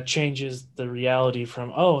then that changes the reality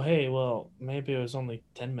from, oh, hey, well, maybe it was only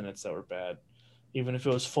 10 minutes that were bad. Even if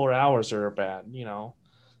it was 4 hours that were bad,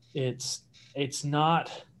 it's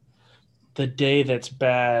not the day that's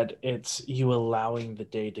bad. It's you allowing the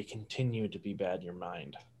day to continue to be bad in your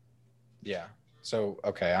mind. Yeah. So,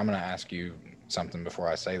 okay, I'm going to ask you something before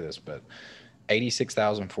I say this, but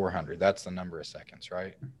 86,400, that's the number of seconds,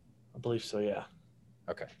 right? I believe so, yeah.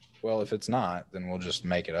 Okay. Well, if it's not, then we'll just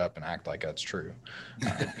make it up and act like that's true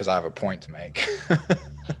because I have a point to make.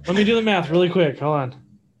 Let me do the math really quick. Hold on.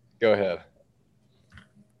 Go ahead.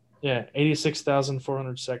 Yeah,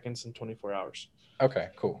 86,400 seconds in 24 hours. Okay,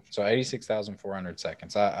 cool. So 86,400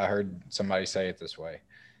 seconds. I heard somebody say it this way.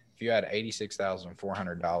 If you had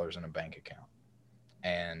 $86,400 in a bank account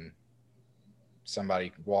and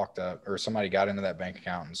somebody walked up or somebody got into that bank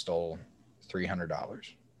account and stole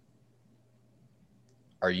 $300,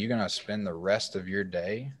 are you going to spend the rest of your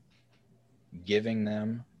day giving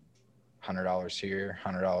them $100 here,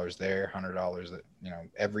 $100 there, $100 that,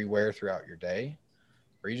 everywhere throughout your day?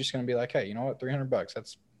 Or are you just going to be like, hey, you know what, $300,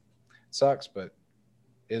 that's sucks, but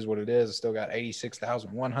is what it is. I still got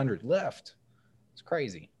 86,100 left. It's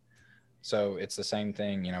crazy. So it's the same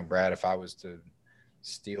thing, Brad, if I was to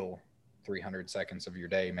steal 300 seconds of your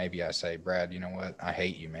day, maybe I say, Brad, you know what? I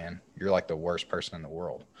hate you, man. You're like the worst person in the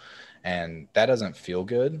world. And that doesn't feel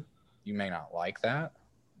good. You may not like that,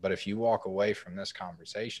 But if you walk away from this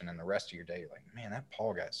conversation and the rest of your day, you're like, man, that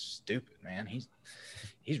Paul guy's stupid, man.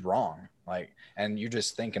 He's wrong. Like, and you're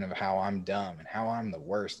just thinking of how I'm dumb and how I'm the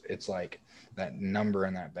worst. It's like that number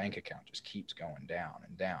in that bank account just keeps going down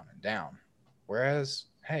and down and down. Whereas,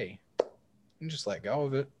 hey, you can just let go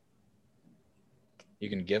of it. You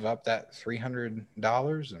can give up that $300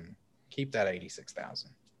 and keep that $86,000.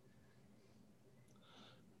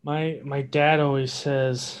 My dad always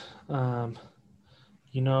says,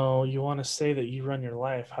 you know, you want to say that you run your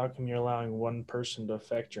life. How come you're allowing one person to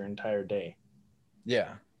affect your entire day?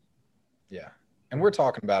 Yeah. Yeah. And we're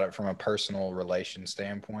talking about it from a personal relation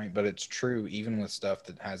standpoint, but it's true even with stuff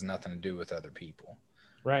that has nothing to do with other people.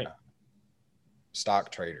 Right.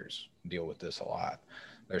 Stock traders deal with this a lot.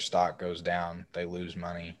 Their stock goes down, they lose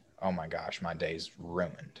money. Oh my gosh, my day's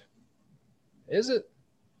ruined. Is it?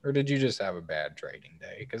 Or did you just have a bad trading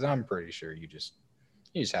day? Because I'm pretty sure you just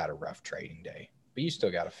had a rough trading day. But you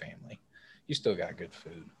still got a family. You still got good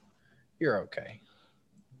food. You're okay.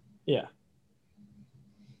 Yeah.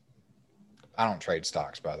 I don't trade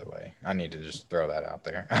stocks, by the way. I need to just throw that out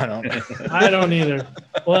there. I don't either.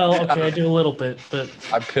 Well, okay, I do a little bit, but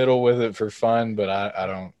I piddle with it for fun, but I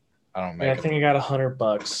don't make I think I got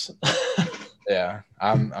 $100. Yeah.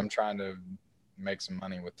 I'm trying to make some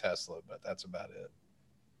money with Tesla, but that's about it.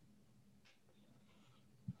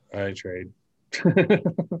 I trade.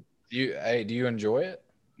 Do you enjoy it?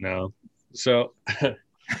 No. So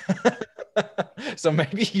so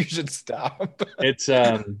maybe you should stop. It's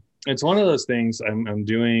one of those things I'm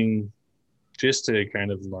doing just to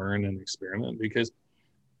kind of learn and experiment, because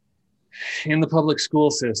in the public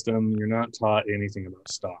school system, you're not taught anything about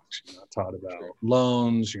stocks. You're not taught about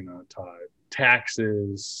loans. You're not taught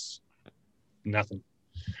taxes, nothing.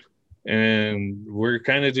 And we're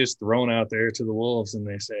kind of just thrown out there to the wolves, and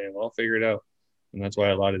they say, well, figure it out. And that's why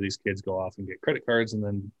a lot of these kids go off and get credit cards and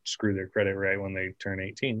then screw their credit right when they turn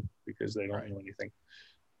 18, because they don't know anything.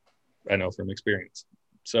 I know from experience.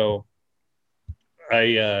 So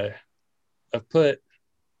I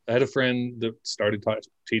had a friend that started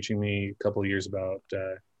teaching me a couple years ago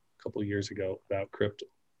about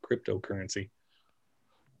cryptocurrency.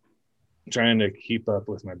 I'm trying to keep up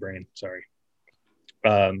with my brain. Sorry.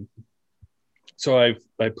 So I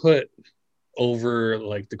put over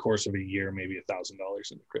like the course of a year, maybe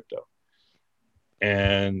 $1,000 into crypto.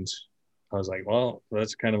 And I was like, well,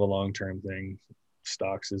 that's kind of a long-term thing.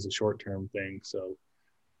 Stocks is a short-term thing. So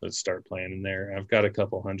let's start planning there. I've got a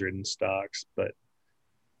couple hundred in stocks, but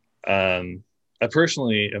I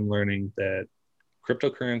personally am learning that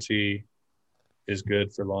cryptocurrency is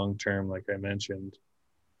good for long-term, like I mentioned,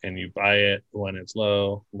 and you buy it when it's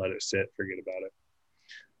low, let it sit, forget about it.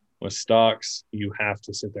 With stocks, you have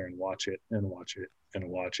to sit there and watch it and watch it and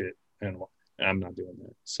watch it. And I'm not doing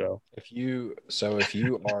that. So if you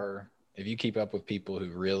keep up with people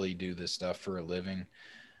who really do this stuff for a living,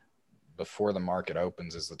 before the market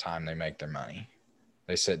opens is the time they make their money.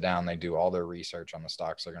 They sit down, they do all their research on the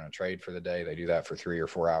stocks they're going to trade for the day. They do that for 3 or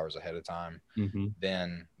 4 hours ahead of time. Mm-hmm.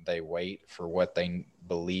 Then they wait for what they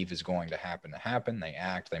believe is going to happen. They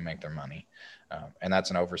act, they make their money. And that's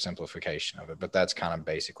an oversimplification of it, but that's kind of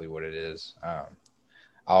basically what it is.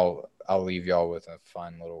 I'll leave y'all with a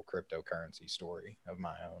fun little cryptocurrency story of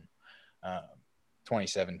my own.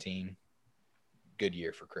 2017, good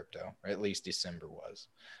year for crypto, or at least December was.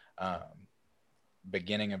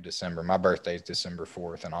 Beginning of December, my birthday is December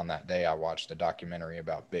 4th, and on that day I watched a documentary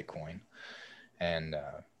about Bitcoin, and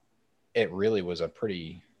it really was a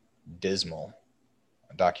pretty dismal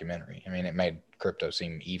documentary. I mean, it made crypto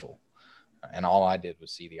seem evil, and all I did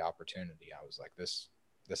was see the opportunity. I was like, this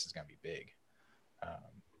is going to be big.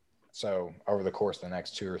 So over the course of the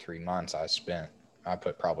next 2 or 3 months, I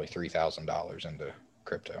put probably $3,000 into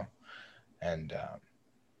crypto, and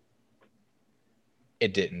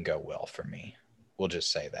it didn't go well for me. We'll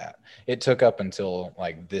just say that. It took up until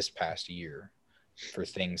like this past year for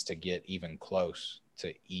things to get even close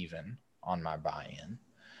to even on my buy-in.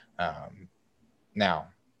 Now,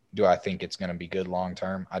 do I think it's going to be good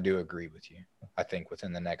long-term? I do agree with you. I think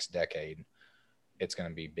within the next decade, it's going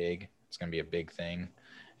to be big. It's going to be a big thing.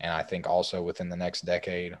 And I think also within the next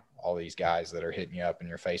decade, all these guys that are hitting you up in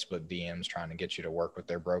your Facebook DMs trying to get you to work with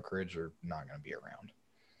their brokerage are not going to be around.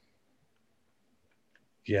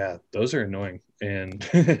 Yeah, those are annoying. And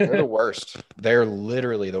they're the worst. They're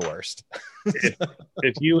literally the worst.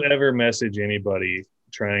 if you ever message anybody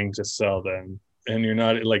trying to sell them and you're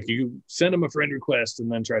not, like, you send them a friend request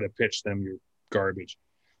and then try to pitch them your garbage.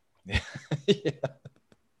 Yeah.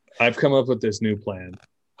 I've come up with this new plan.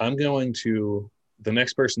 I'm going to, the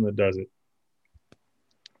next person that does it,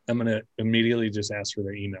 I'm going to immediately just ask for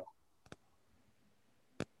their email.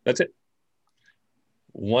 That's it.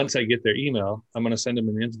 Once I get their email, I'm going to send them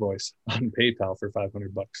an invoice on PayPal for $500.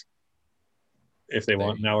 If they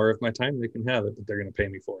want an hour of my time, they can have it, but they're going to pay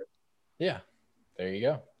me for it. Yeah. There you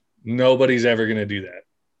go. Nobody's ever going to do that.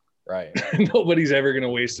 Right. Nobody's ever going to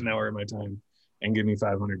waste an hour of my time and give me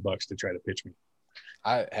 $500 to try to pitch me.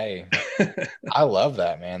 I love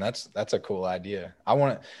that, man. That's a cool idea. I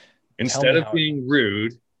want to, instead of being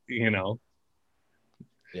rude, you know.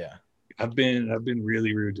 Yeah. I've been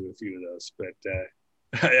really rude to a few of those, but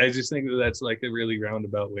I just think that's like a really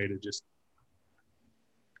roundabout way to just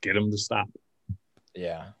get them to stop.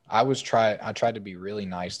 Yeah. I tried to be really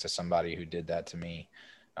nice to somebody who did that to me.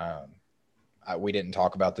 We didn't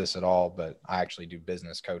talk about this at all, but I actually do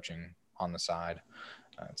business coaching on the side.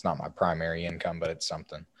 It's not my primary income, but it's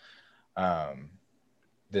something.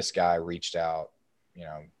 This guy reached out, you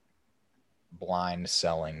know, blind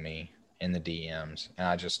selling me in the DMs. And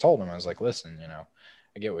I just told him, I was like, listen, you know,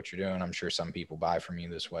 I get what you're doing. I'm sure some people buy from you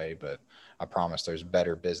this way, but I promise there's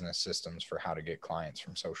better business systems for how to get clients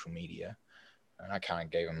from social media. And I kind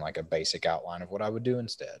of gave him like a basic outline of what I would do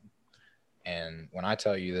instead. And when I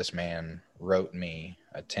tell you this man wrote me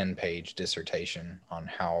a 10-page dissertation on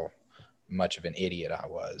how much of an idiot I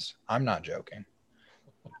was, I'm not joking.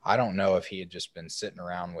 I don't know if he had just been sitting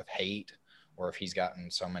around with hate or if he's gotten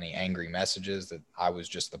so many angry messages that I was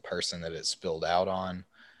just the person that it spilled out on.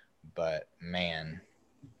 But man,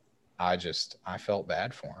 I felt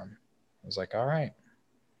bad for him. I was like, all right,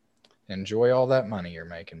 enjoy all that money you're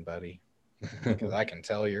making, buddy, because I can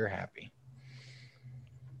tell you're happy.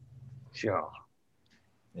 Sure.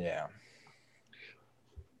 Yeah.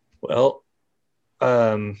 Well,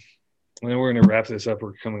 then we're going to wrap this up.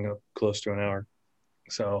 We're coming up close to an hour.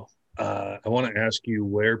 So I want to ask you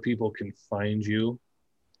where people can find you.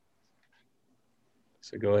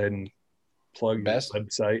 So go ahead and plug your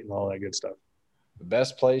website and all that good stuff. The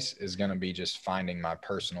best place is going to be just finding my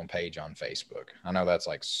personal page on Facebook. I know that's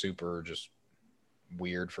like super just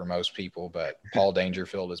weird for most people, but Paul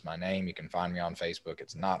Dangerfield is my name. You can find me on Facebook.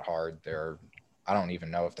 It's not hard. I don't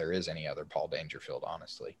even know if there is any other Paul Dangerfield,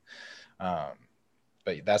 honestly.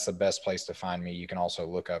 But that's the best place to find me. You can also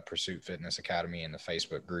look up Pursuit Fitness Academy in the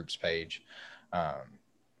Facebook groups page.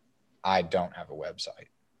 I don't have a website.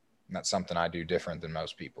 And that's something I do different than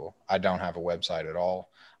most people. I don't have a website at all.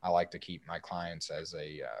 I like to keep my clients as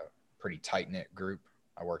a pretty tight-knit group.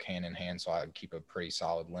 I work hand in hand, so I keep a pretty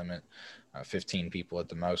solid limit. 15 people at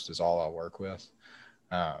the most is all I work with.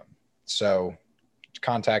 So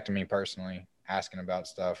contacting me personally, asking about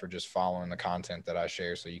stuff, or just following the content that I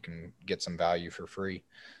share so you can get some value for free,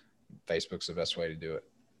 Facebook's the best way to do it.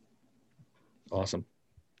 Awesome.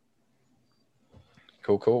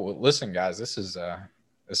 Cool. Well, listen, guys, this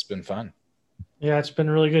has been fun. Yeah, it's been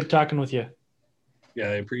really good talking with you. Yeah,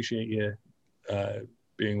 I appreciate you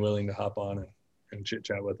being willing to hop on and chit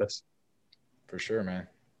chat with us. For sure, man.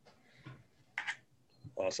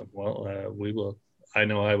 Awesome. Well, I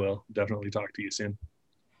know I will definitely talk to you soon.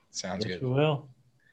 Sounds good. We will.